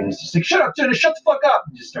 Haley's just like, "Shut up, Jenna, shut the fuck up,"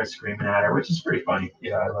 and just starts screaming at her, which is pretty funny.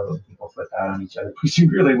 I love when people flip out on each other because you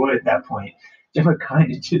really would at that point. Gemma kind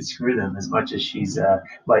of did screw them as much as she's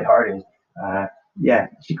lighthearted. Yeah,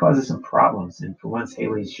 she causes some problems. And for once,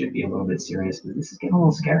 Haley should be a little bit serious, but this is getting a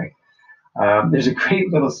little scary. There's a great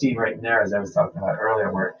little scene right in there, as I was talking about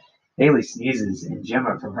earlier, where Haley sneezes and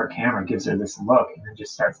Gemma from her camera gives her this look and then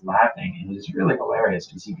just starts laughing. And it is really hilarious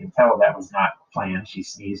because you can tell that was not planned. She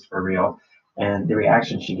sneezed for real. And the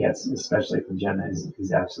reaction she gets, especially from Gemma,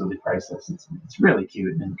 is absolutely priceless. It's really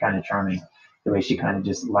cute and kind of charming. The way she kind of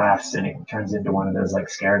just laughs and it turns into one of those like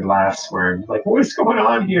scared laughs where like, what's going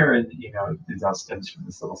on here? And, it all stems from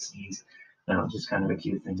this little sneeze. Just kind of a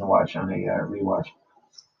cute thing to watch on a rewatch.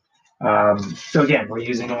 So again, we're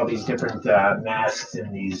using all these different masks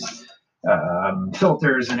and these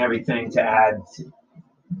filters and everything to add.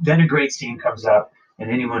 Then a great scene comes up,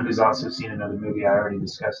 and anyone who's also seen another movie I already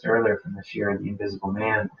discussed earlier from this year, The Invisible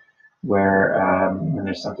Man, where when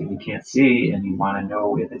there's something you can't see and you want to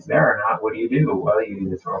know if it's there or not, what do? Well, you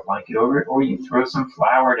either throw a blanket over it or you throw some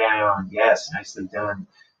flour down. Yes, nicely done.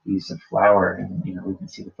 Use some flour, and we can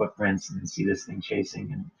see the footprints and see this thing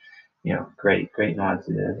chasing and. Great nod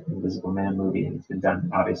to the Invisible Man movie, and it's been done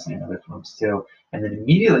obviously in other films too. And then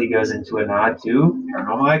immediately goes into a nod to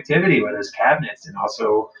Paranormal Activity, where there's cabinets and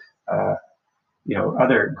also,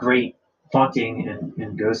 other great haunting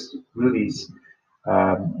and ghost movies,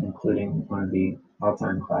 including one of the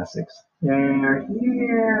all-time classics. They're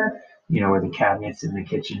here. Where the cabinets in the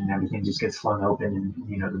kitchen and everything just gets flung open,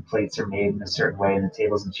 and the plates are made in a certain way, and the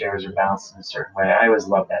tables and chairs are balanced in a certain way. I always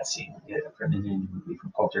love that scene, from any movie,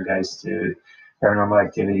 from Poltergeist to Paranormal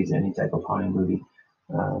Activity to any type of haunted movie.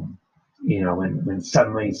 Um, when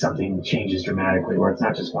suddenly something changes dramatically, where it's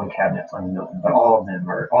not just one cabinet flung open, but all of them,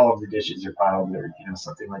 or all of the dishes are piled, or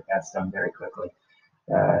something like that's done very quickly.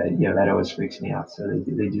 That always freaks me out. So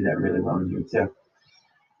they do that really well in here too.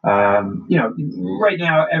 Right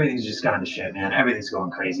now everything's just gone to shit, man. Everything's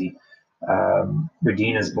going crazy.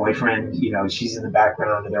 Regina's boyfriend, she's in the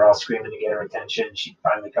background and they're all screaming to get her attention. She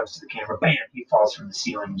finally comes to the camera, bam, he falls from the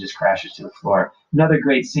ceiling and just crashes to the floor. Another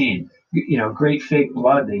great scene. Great fake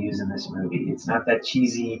blood they use in this movie. It's not that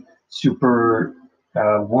cheesy, super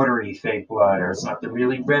watery fake blood, or it's not the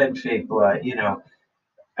really red fake blood.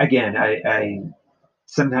 Again, I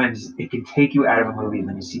sometimes it can take you out of a movie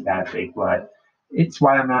when you see bad fake blood. It's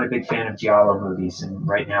why I'm not a big fan of Giallo movies. And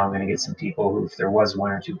right now, I'm going to get some people who, if there was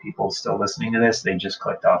one or two people still listening to this, they just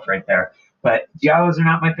clicked off right there. But Giallos are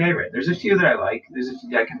not my favorite. There's a few that I like. There's a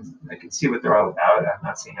few I can see what they're all about. I'm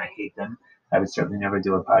not saying I hate them. I would certainly never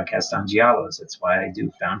do a podcast on Giallos. That's why I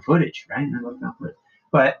do found footage, right? I love found footage.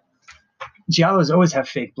 But Giallos always have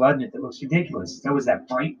fake blood in it that looks ridiculous. It's always that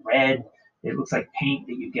bright red. It looks like paint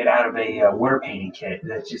that you get out of a water painting kit.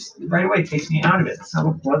 That just right away takes me out of it. That's not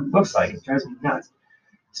what blood looks like. It drives me nuts.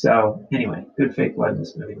 So anyway, good fake blood in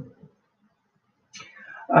this movie.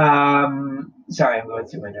 Sorry, I'm going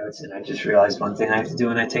through my notes and I just realized one thing I have to do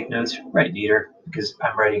when I take notes: write neater, because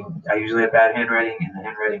I'm writing. I usually have bad handwriting, and the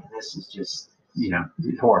handwriting in this is just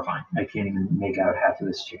horrifying. I can't even make out half of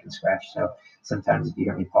this chicken scratch. So sometimes if you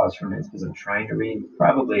hear me pause for a minute, because I'm trying to read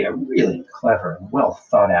probably a really clever and well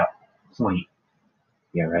thought out point.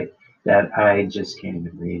 Yeah, right. That I just can't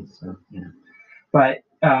even read. So But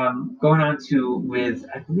going on to with,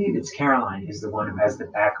 I believe it's Caroline is the one who has the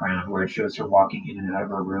background where it shows her walking in and out of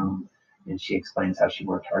her room, and she explains how she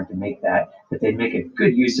worked hard to make that. But they make a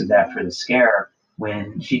good use of that for the scare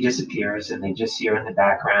when she disappears, and they just see her in the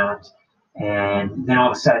background, and then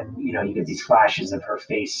all of a sudden, you get these flashes of her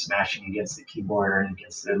face smashing against the keyboard or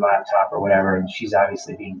against the laptop or whatever, and she's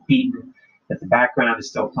obviously being beaten. But the background is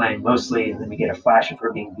still playing mostly, and then we get a flash of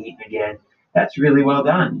her being beaten again. That's really well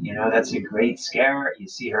done. That's a great scare. You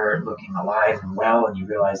see her looking alive and well, and you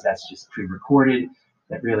realize that's just pre-recorded.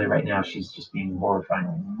 That really, right now, she's just being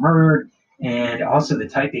horrifyingly murdered. And also, the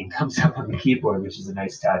typing comes up on the keyboard, which is a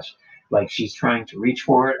nice touch. Like she's trying to reach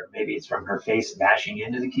for it, or maybe it's from her face bashing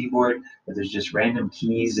into the keyboard, but there's just random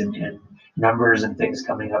keys and numbers and things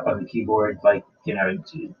coming up on the keyboard. Like,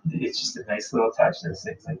 it's just a nice little touch. There's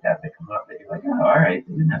things like that come up that you're like, oh, all right,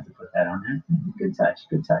 they didn't have to put that on there. Good touch,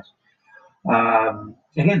 good touch.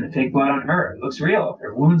 Again, the fake blood on her, it looks real.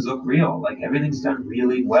 Her wounds look real. Like everything's done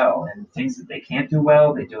really well. And things that they can't do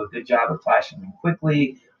well, they do a good job of flashing them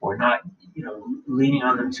quickly, or not, leaning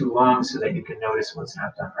on them too long so that you can notice what's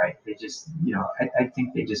not done right. They just, I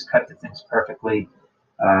think they just cut the things perfectly.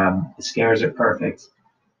 The scares are perfect.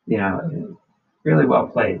 Really well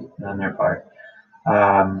played on their part.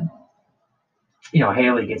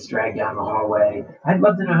 Haley gets dragged down the hallway. I'd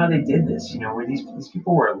love to know how they did this. Where these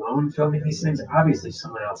people were alone filming these things. Obviously,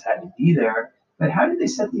 someone else had to be there. But how did they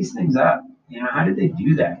set these things up? How did they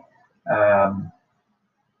do that? I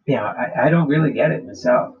don't really get it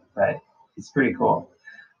myself, but it's pretty cool.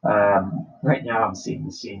 Right now, I'm seeing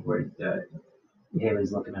the scene where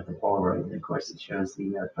Haley's looking at the Polaroid, and of course, it shows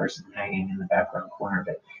the person hanging in the background corner.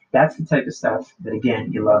 But that's the type of stuff that,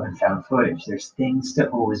 again, you love in found footage. There's things to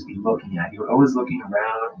always be looking at. You're always looking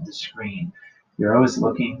around the screen. You're always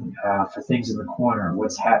looking for things in the corner,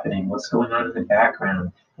 what's happening, what's going on in the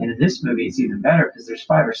background. And in this movie, it's even better because there's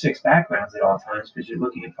 5 or 6 backgrounds at all times because you're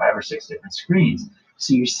looking at 5 or 6 different screens.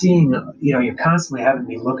 So you're seeing, you're constantly having to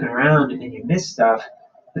be looking around and you miss stuff,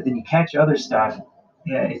 but then you catch other stuff.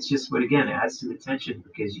 Yeah, it's just what, again, adds to the tension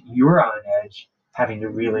because you're on edge having to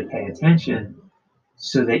really pay attention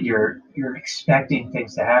so that you're expecting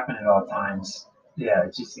things to happen at all times. Yeah,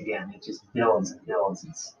 it just builds and builds.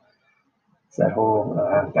 It's that whole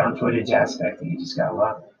found footage aspect that you just gotta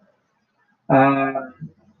love.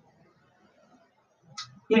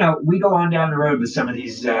 We go on down the road with some of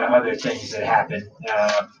these other things that happen.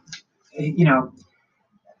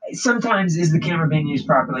 Sometimes is the camera being used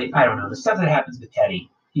properly? I don't know. The stuff that happens with Teddy,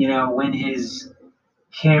 when his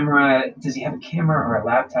camera, does he have a camera or a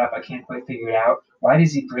laptop? I can't quite figure it out. Why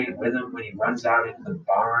does he bring it with him when he runs out into the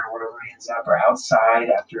barn or wherever he ends up, or outside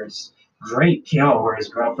after his great kill where his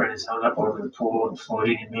girlfriend is hung up over the pool and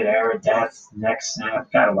floating in midair, death, neck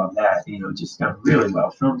snap? Gotta love that. Just done really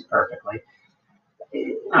well, filmed perfectly.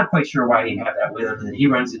 not quite sure why he'd have that with him. And then he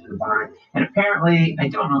runs into the barn. And apparently, I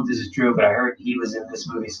don't know if this is true, but I heard he was in this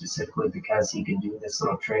movie specifically because he could do this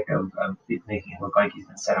little trick of making it look like he's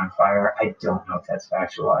been set on fire. I don't know if that's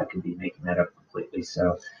factual. I could be making that up completely.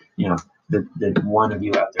 So, the one of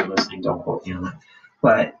you out there listening, don't quote me on that.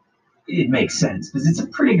 But it makes sense because it's a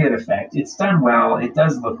pretty good effect. It's done well. It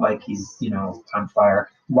does look like he's, on fire.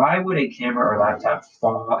 Why would a camera or laptop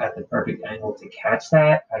fall at the perfect angle to catch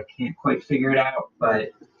that? I can't quite figure it out,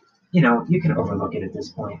 but you can overlook it at this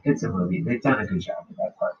point. It's a movie. They've done a good job with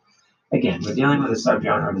that part. Again, we're dealing with a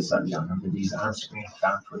subgenre of these on-screen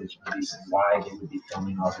found footage movies and why they would be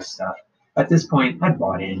filming all this stuff. At this point, I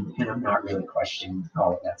bought in, and I'm not really questioning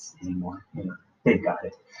all of that anymore. They've got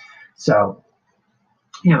it. So,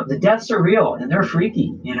 the deaths are real and they're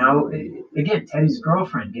freaky. Again, Teddy's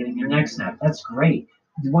girlfriend getting her neck snapped. That's great.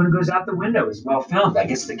 The one who goes out the window is well filmed. I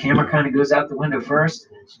guess the camera kind of goes out the window first,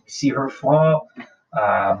 and you see her fall.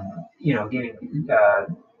 Getting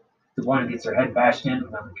the one who gets her head bashed in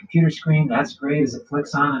on the computer screen. That's great as it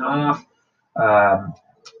flicks on and off.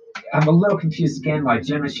 I'm a little confused again why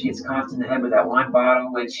Gemma, she gets conked in the head with that wine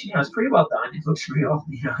bottle, which, is pretty well done. It looks real.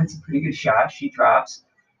 It's a pretty good shot. She drops.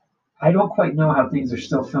 I don't quite know how things are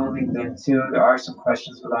still filming then too. There are some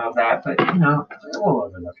questions with all of that, but we'll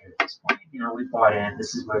overlook it at this point. We bought in.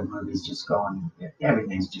 This is where the movie's just going.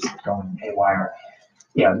 Everything's just going haywire.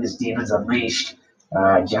 This demon's unleashed.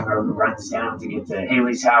 Gemma runs down to get to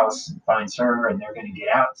Haley's house and finds her, and they're going to get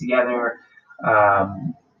out together.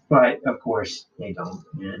 But of course they don't.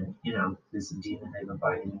 And this demon they've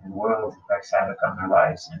invited in the world wreaks havoc on their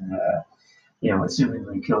lives, and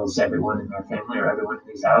assumingly kills everyone in their family or everyone in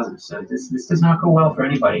these houses. So this does not go well for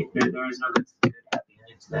anybody. There is no good happy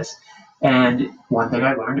ending to this. And one thing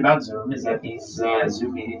I learned about Zoom is that these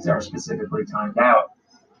Zoom meetings are specifically timed out,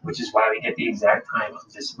 which is why we get the exact time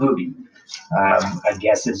of this movie. I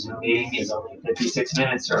guess a Zoom meeting is only 56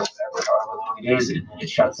 minutes or whatever, however long it is, and then it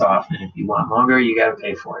shuts off. And if you want longer, you got to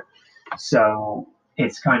pay for it. So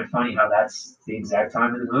it's kind of funny how that's the exact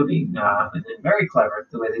time of the movie. And then very clever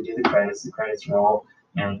the way they do the credits roll,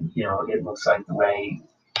 and it looks like the way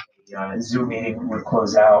Zoom meeting would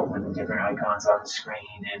close out with the different icons on the screen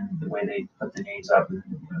and the way they put the names up and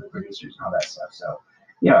the producers and all that stuff. So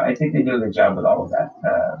I think they do a good job with all of that.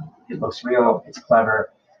 It looks real, it's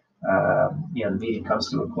clever. The meeting comes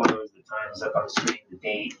to a close. The time is up on the screen. The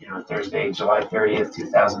date, Thursday, July 30th,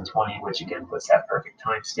 2020, which again puts that perfect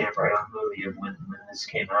timestamp right on the movie of when this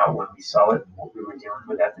came out, when we saw it, and what we were dealing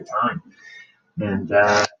with at the time. And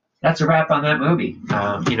that's a wrap on that movie.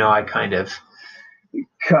 I kind of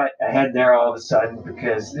cut ahead there all of a sudden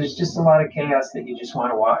because there's just a lot of chaos that you just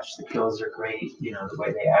want to watch. The kills are great, the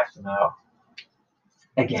way they act them out.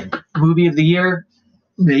 Again, movie of the year,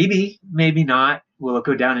 maybe not. Will it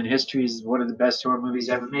go down in history as one of the best horror movies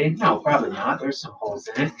ever made? No, probably not. There's some holes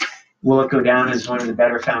in it. Will it go down as one of the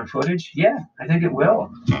better found footage? Yeah, I think it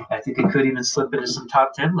will. I think it could even slip into some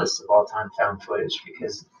top 10 lists of all-time found footage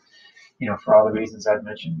because, for all the reasons I've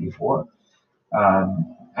mentioned before.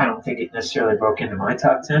 I don't think it necessarily broke into my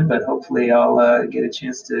top 10, but hopefully I'll get a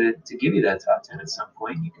chance to give you that top 10 at some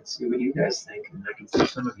point. You can see what you guys think, and I can see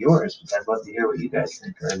some of yours, because I'd love to hear what you guys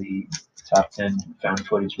think are the top 10 found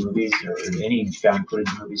footage movies, or any found footage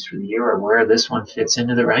movies for the year, or where this one fits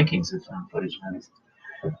into the rankings of found footage movies.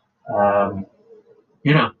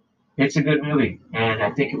 It's a good movie, and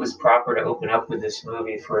I think it was proper to open up with this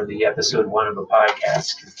movie for the episode 1 of a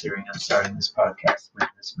podcast, considering I'm starting this podcast when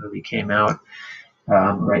this movie came out,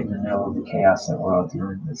 right in the middle of the chaos that we're all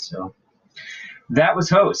dealing with. So that was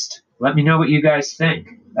Host. Let me know what you guys think.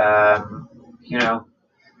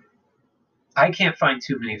 I can't find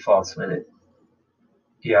too many faults with it.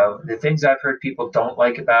 The things I've heard people don't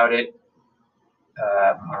like about it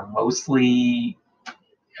are mostly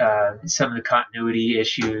some of the continuity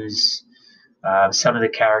issues, some of the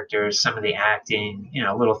characters, some of the acting,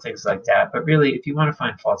 little things like that. But really, if you want to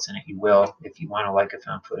find faults in it, you will. If you want to like a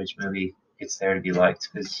found footage movie, it's there to be liked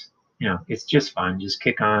because, it's just fun. Just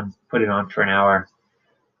kick on, put it on for an hour,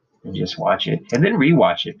 and just watch it. And then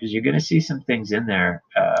rewatch it because you're going to see some things in there,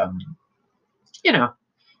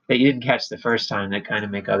 that you didn't catch the first time that kind of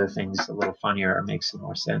make other things a little funnier or make some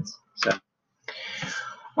more sense. So,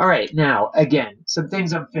 all right. Now, again, some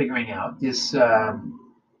things I'm figuring out. This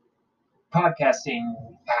podcasting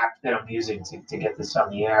app that I'm using to get this on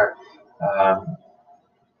the air.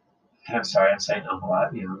 And I'm sorry, I'm saying a lot.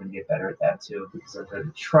 I'm going to get better at that too, because I'm going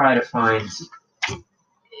to try to find,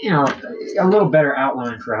 a little better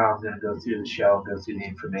outline for how I'm going to go through the show, go through the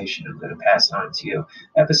information I'm going to pass on to you.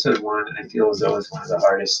 Episode 1, I feel as though it's one of the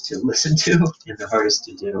hardest to listen to and the hardest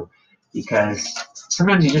to do. because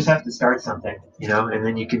sometimes you just have to start something, and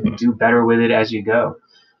then you can do better with it as you go.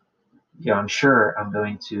 I'm sure I'm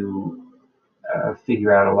going to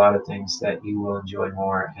figure out a lot of things that you will enjoy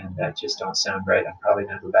more and that just don't sound right. I'm probably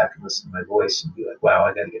going to go back and listen to my voice and be like, wow,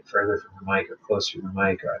 I got to get further from the mic or closer to the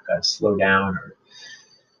mic, or I've got to slow down, or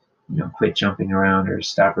quit jumping around or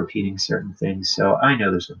stop repeating certain things. So I know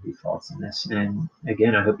there's going to be faults in this. And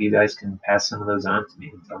again, I hope you guys can pass some of those on to me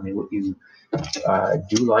and tell me what you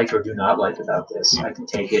do like or do not like about this. I can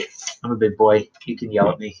take it. I'm a big boy. You can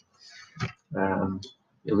yell at me.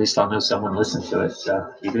 At least I'll know someone listened to it.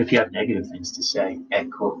 So even if you have negative things to say, hey,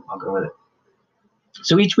 cool, I'll go with it.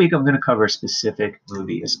 So each week I'm going to cover a specific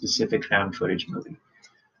movie, a specific found footage movie.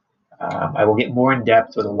 I will get more in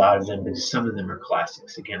depth with a lot of them because some of them are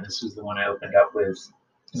classics. Again, this was the one I opened up with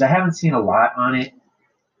because I haven't seen a lot on it,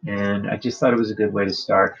 and I just thought it was a good way to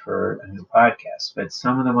start for a new podcast. But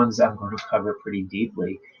some of the ones I'm going to cover pretty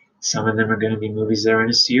deeply. Some of them are going to be movies that are in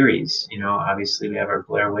a series. Obviously we have our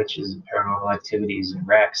Blair Witches and Paranormal Activities and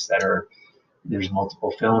Rex there's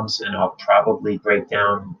multiple films, and I'll probably break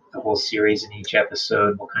down the whole series in each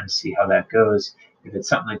episode. We'll kind of see how that goes. If it's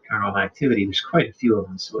something like Paranormal Activity, there's quite a few of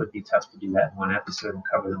them, so it'd be tough to do that in one episode and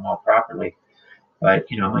cover them all properly. But,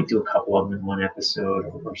 I might do a couple of them in one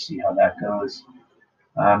episode or see how that goes.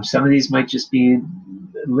 Some of these might just be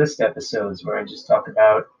list episodes where I just talk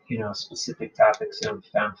about, specific topics of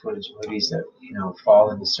found footage movies that,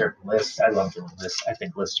 fall into certain lists. I love doing lists. I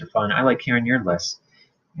think lists are fun. I like hearing your lists.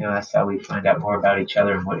 That's how we find out more about each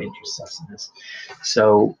other and what interests us in this.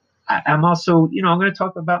 So I'm also, I'm going to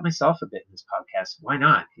talk about myself a bit in this podcast. Why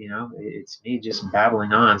not? It's me just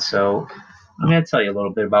babbling on. So I'm going to tell you a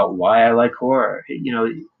little bit about why I like horror.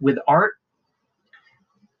 With art,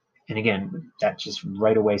 and again, that just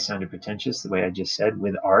right away sounded pretentious the way I just said.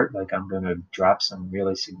 With art, like I'm going to drop some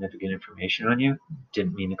really significant information on you.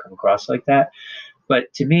 Didn't mean to come across like that.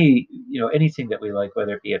 But to me, anything that we like,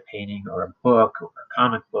 whether it be a painting or a book or a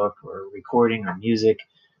comic book or a recording or music,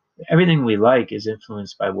 everything we like is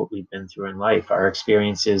influenced by what we've been through in life, our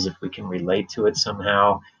experiences, if we can relate to it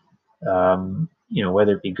somehow,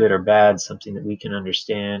 whether it be good or bad, something that we can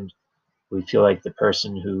understand. We feel like the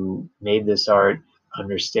person who made this art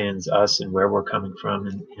understands us and where we're coming from.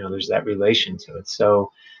 And, there's that relation to it. So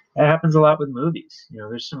that happens a lot with movies.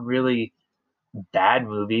 There's some really bad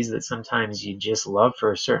movies that sometimes you just love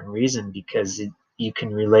for a certain reason because you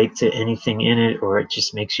can relate to anything in it, or it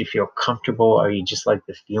just makes you feel comfortable, or you just like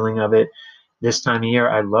the feeling of it. This time of year,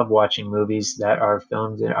 I love watching movies that are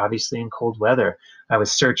filmed obviously in cold weather. I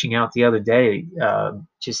was searching out the other day,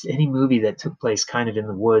 just any movie that took place kind of in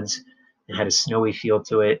the woods and had a snowy feel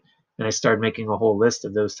to it. And I started making a whole list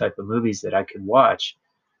of those type of movies that I could watch.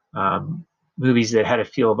 Movies that had a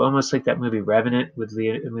feel of almost like that movie Revenant with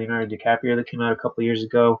Leonardo DiCaprio that came out a couple of years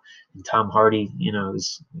ago, and Tom Hardy,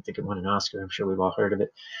 I think it won an Oscar. I'm sure we've all heard of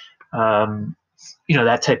it.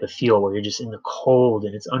 That type of feel where you're just in the cold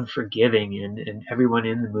and it's unforgiving, and everyone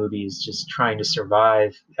in the movie is just trying to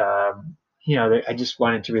survive. I just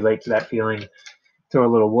wanted to relate to that feeling. Throw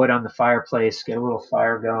a little wood on the fireplace, get a little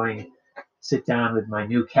fire going, sit down with my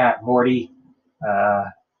new cat Morty.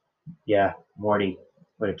 Morty.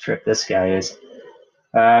 What a trip this guy is.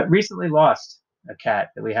 Recently lost a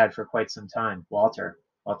cat that we had for quite some time, Walter.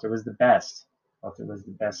 Walter was the best. Walter was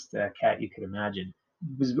the best cat you could imagine.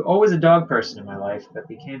 Was always a dog person in my life, but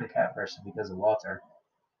became a cat person because of Walter.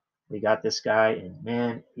 We got this guy, and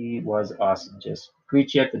man, he was awesome. Just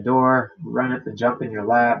greet you at the door, run up and jump in your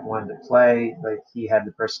lap, wanted to play. Like he had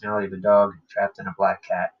the personality of a dog trapped in a black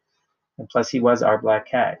cat. And plus, he was our black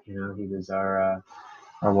cat. He was our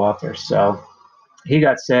Walter. So he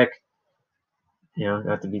got sick.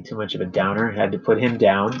 Not to be too much of a downer, had to put him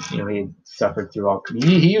down. He had suffered through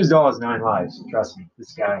he used all his 9 lives. Trust me,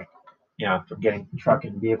 this guy, from getting truck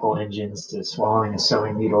and vehicle engines to swallowing a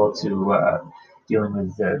sewing needle to dealing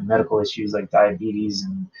with medical issues like diabetes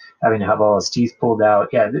and having to have all his teeth pulled out.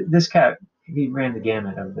 Yeah, this cat, he ran the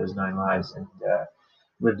gamut of those 9 lives and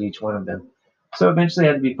lived each one of them. So eventually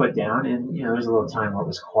I had to be put down, and there's a little time where it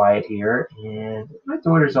was quiet here, and my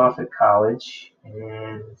daughter's off at college,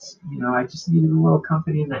 and I just needed a little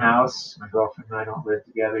company in the house. My girlfriend and I don't live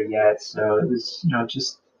together yet, so it was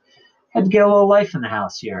just had to get a little life in the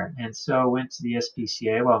house here, and so I went to the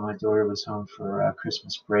SPCA while my daughter was home for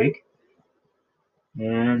Christmas break,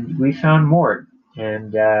 and we found Mort,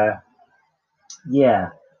 and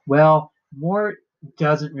Mort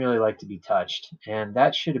doesn't really like to be touched, and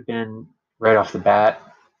that should have been right off the bat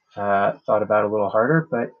thought about a little harder,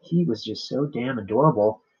 but he was just so damn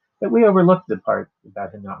adorable that we overlooked the part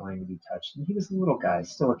about him not wanting to be touched. And he was a little guy,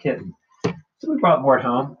 still a kitten. So we brought Mort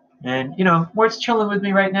home, and Mort's chilling with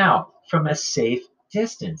me right now. from a safe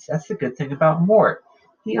distance. That's the good thing about Mort.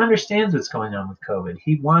 He understands what's going on with COVID.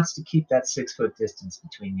 He wants to keep that 6 foot distance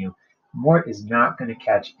between you. Mort is not going to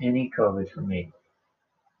catch any COVID from me.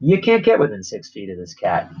 You can't get within 6 feet of this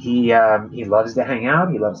cat. He loves to hang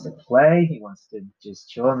out. He loves to play. He wants to just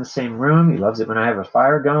chill in the same room. He loves it when I have a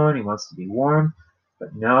fire going. He wants to be warm.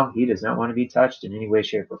 But no, he does not want to be touched in any way,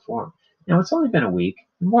 shape, or form. Now, it's only been a week.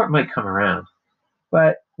 Mort might come around.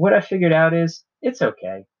 But what I figured out is it's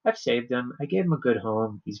okay. I've saved him. I gave him a good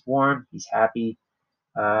home. He's warm. He's happy.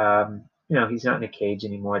 He's not in a cage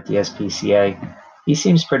anymore at the SPCA. He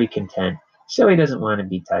seems pretty content. So he doesn't want to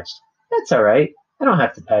be touched. That's all right. I don't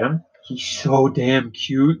have to pet him. He's so damn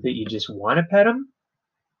cute that you just want to pet him.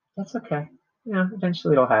 That's okay.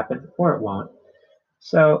 Eventually it'll happen, or it won't.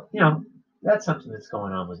 So, that's something that's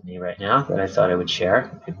going on with me right now that I thought I would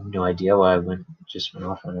share. I have no idea why I just went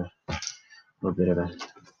off on a little bit of a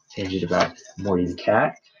tangent about Morty the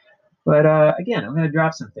cat. But again, I'm going to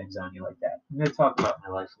drop some things on you like that. I'm going to talk about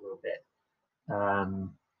my life a little bit. And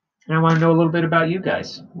I want to know a little bit about you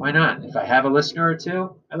guys. Why not? If I have a listener or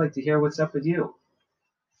two, I'd like to hear what's up with you.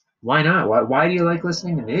 Why not? Why do you like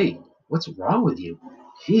listening to me? What's wrong with you?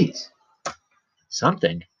 Jeez.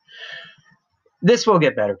 Something. This will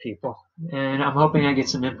get better, people. And I'm hoping I get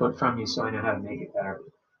some input from you so I know how to make it better.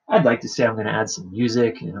 I'd like to say I'm going to add some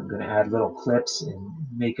music and I'm going to add little clips and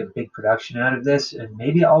make a big production out of this. And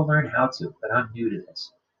maybe I'll learn how to, but I'm new to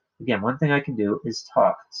this. Again, one thing I can do is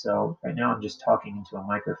talk. So right now I'm just talking into a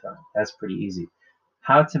microphone. That's pretty easy.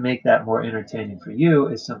 How to make that more entertaining for you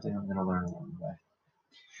is something I'm going to learn along the way.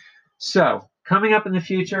 So coming up in the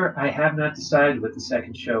future, I have not decided what the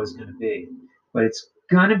second show is going to be, but it's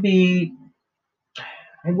going to be,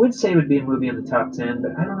 I would say it would be a movie in the top 10,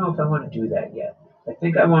 but I don't know if I want to do that yet. I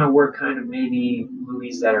think I want to work kind of maybe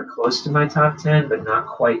movies that are close to my top 10, but not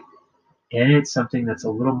quite in it, something that's a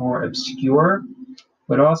little more obscure,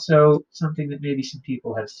 but also something that maybe some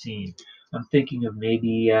people have seen. I'm thinking of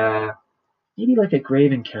maybe like a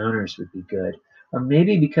Grave Encounters would be good. Or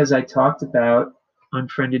maybe because I talked about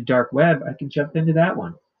Unfriended Dark Web, I can jump into that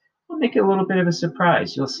one. I'll make it a little bit of a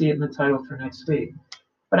surprise. You'll see it in the title for next week.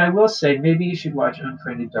 But I will say maybe you should watch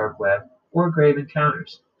Unfriended Dark Web or Grave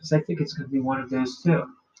Encounters, because I think it's going to be one of those two.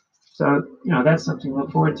 So, that's something to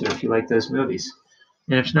look forward to if you like those movies.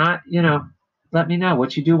 And if not, let me know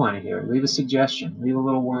what you do want to hear. Leave a suggestion. Leave a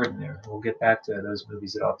little word in there. We'll get back to those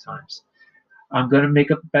movies at all times. I'm going to make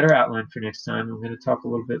a better outline for next time. I'm going to talk a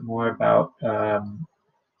little bit more about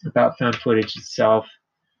found footage itself.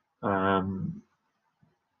 I'm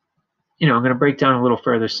going to break down a little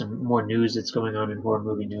further some more news that's going on in horror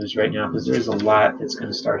movie news right now, because there's a lot that's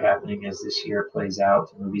going to start happening as this year plays out.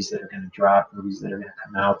 Movies that are going to drop, movies that are going to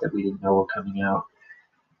come out that we didn't know were coming out.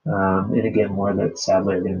 And again, more that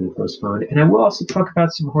sadly are going to be postponed. And I will also talk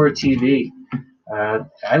about some horror TV.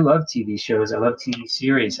 I love TV shows. I love TV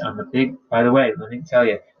series. By the way, let me tell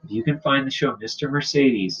you, if you can find the show Mr.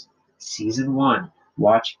 Mercedes, season 1,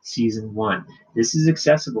 watch season 1. This is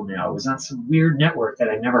accessible now. It was on some weird network that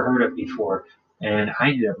I never heard of before. And I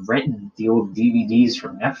ended up renting the old DVDs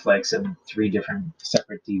from Netflix and 3 different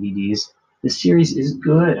separate DVDs. The series is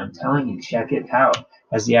good. I'm telling you, check it out.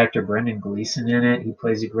 Has the actor Brendan Gleeson in it. He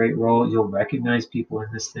plays a great role. You'll recognize people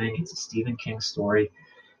in this thing. It's a Stephen King story.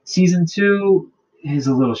 Season 2 is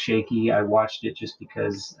a little shaky. I watched it just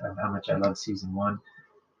because of how much I love season 1.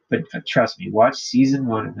 But trust me, watch season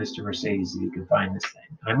 1 of Mr. Mercedes if you can find this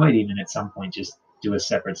thing. I might even at some point just do a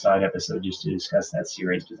separate side episode just to discuss that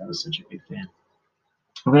series because I was such a big fan.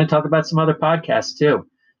 I'm going to talk about some other podcasts too,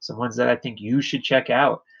 some ones that I think you should check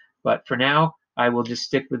out. But for now, I will just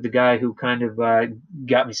stick with the guy who kind of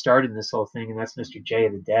got me started in this whole thing, and that's Mr. Jay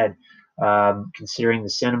of the Dead. Considering the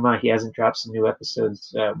cinema, he hasn't dropped some new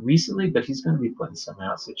episodes recently, but he's going to be putting some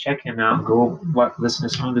out. So check him out and go listen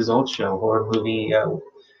to some of his old show,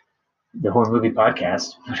 the Horror Movie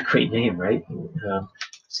Podcast. What a great name, right?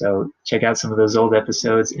 So check out some of those old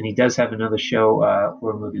episodes. And he does have another show,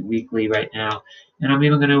 Horror Movie Weekly, right now. And I'm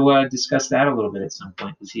even going to discuss that a little bit at some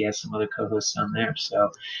point because he has some other co-hosts on there.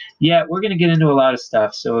 So, yeah, we're going to get into a lot of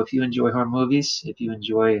stuff. So if you enjoy horror movies, if you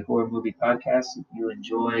enjoy horror movie podcasts, if you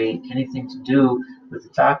enjoy anything to do with the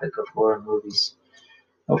topic of horror movies,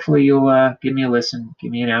 hopefully you'll give me a listen.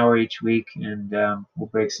 Give me an hour each week, and we'll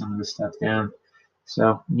break some of this stuff down.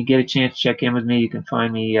 So when you get a chance to check in with me, you can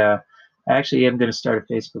find me. I actually am going to start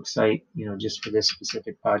a Facebook site, just for this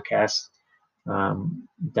specific podcast. Don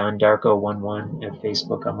Darko11 at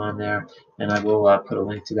Facebook. I'm on there, and I will put a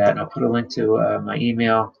link to that, and I'll put a link to my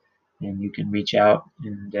email, and you can reach out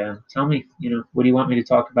and tell me, what do you want me to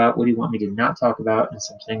talk about? What do you want me to not talk about? And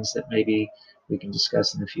some things that maybe we can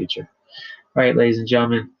discuss in the future. All right, ladies and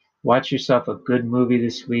gentlemen, Watch yourself a good movie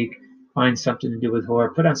this week. Find something to do with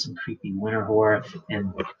horror. Put on some creepy winter horror,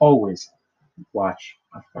 and always watch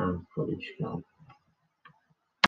a found footage film.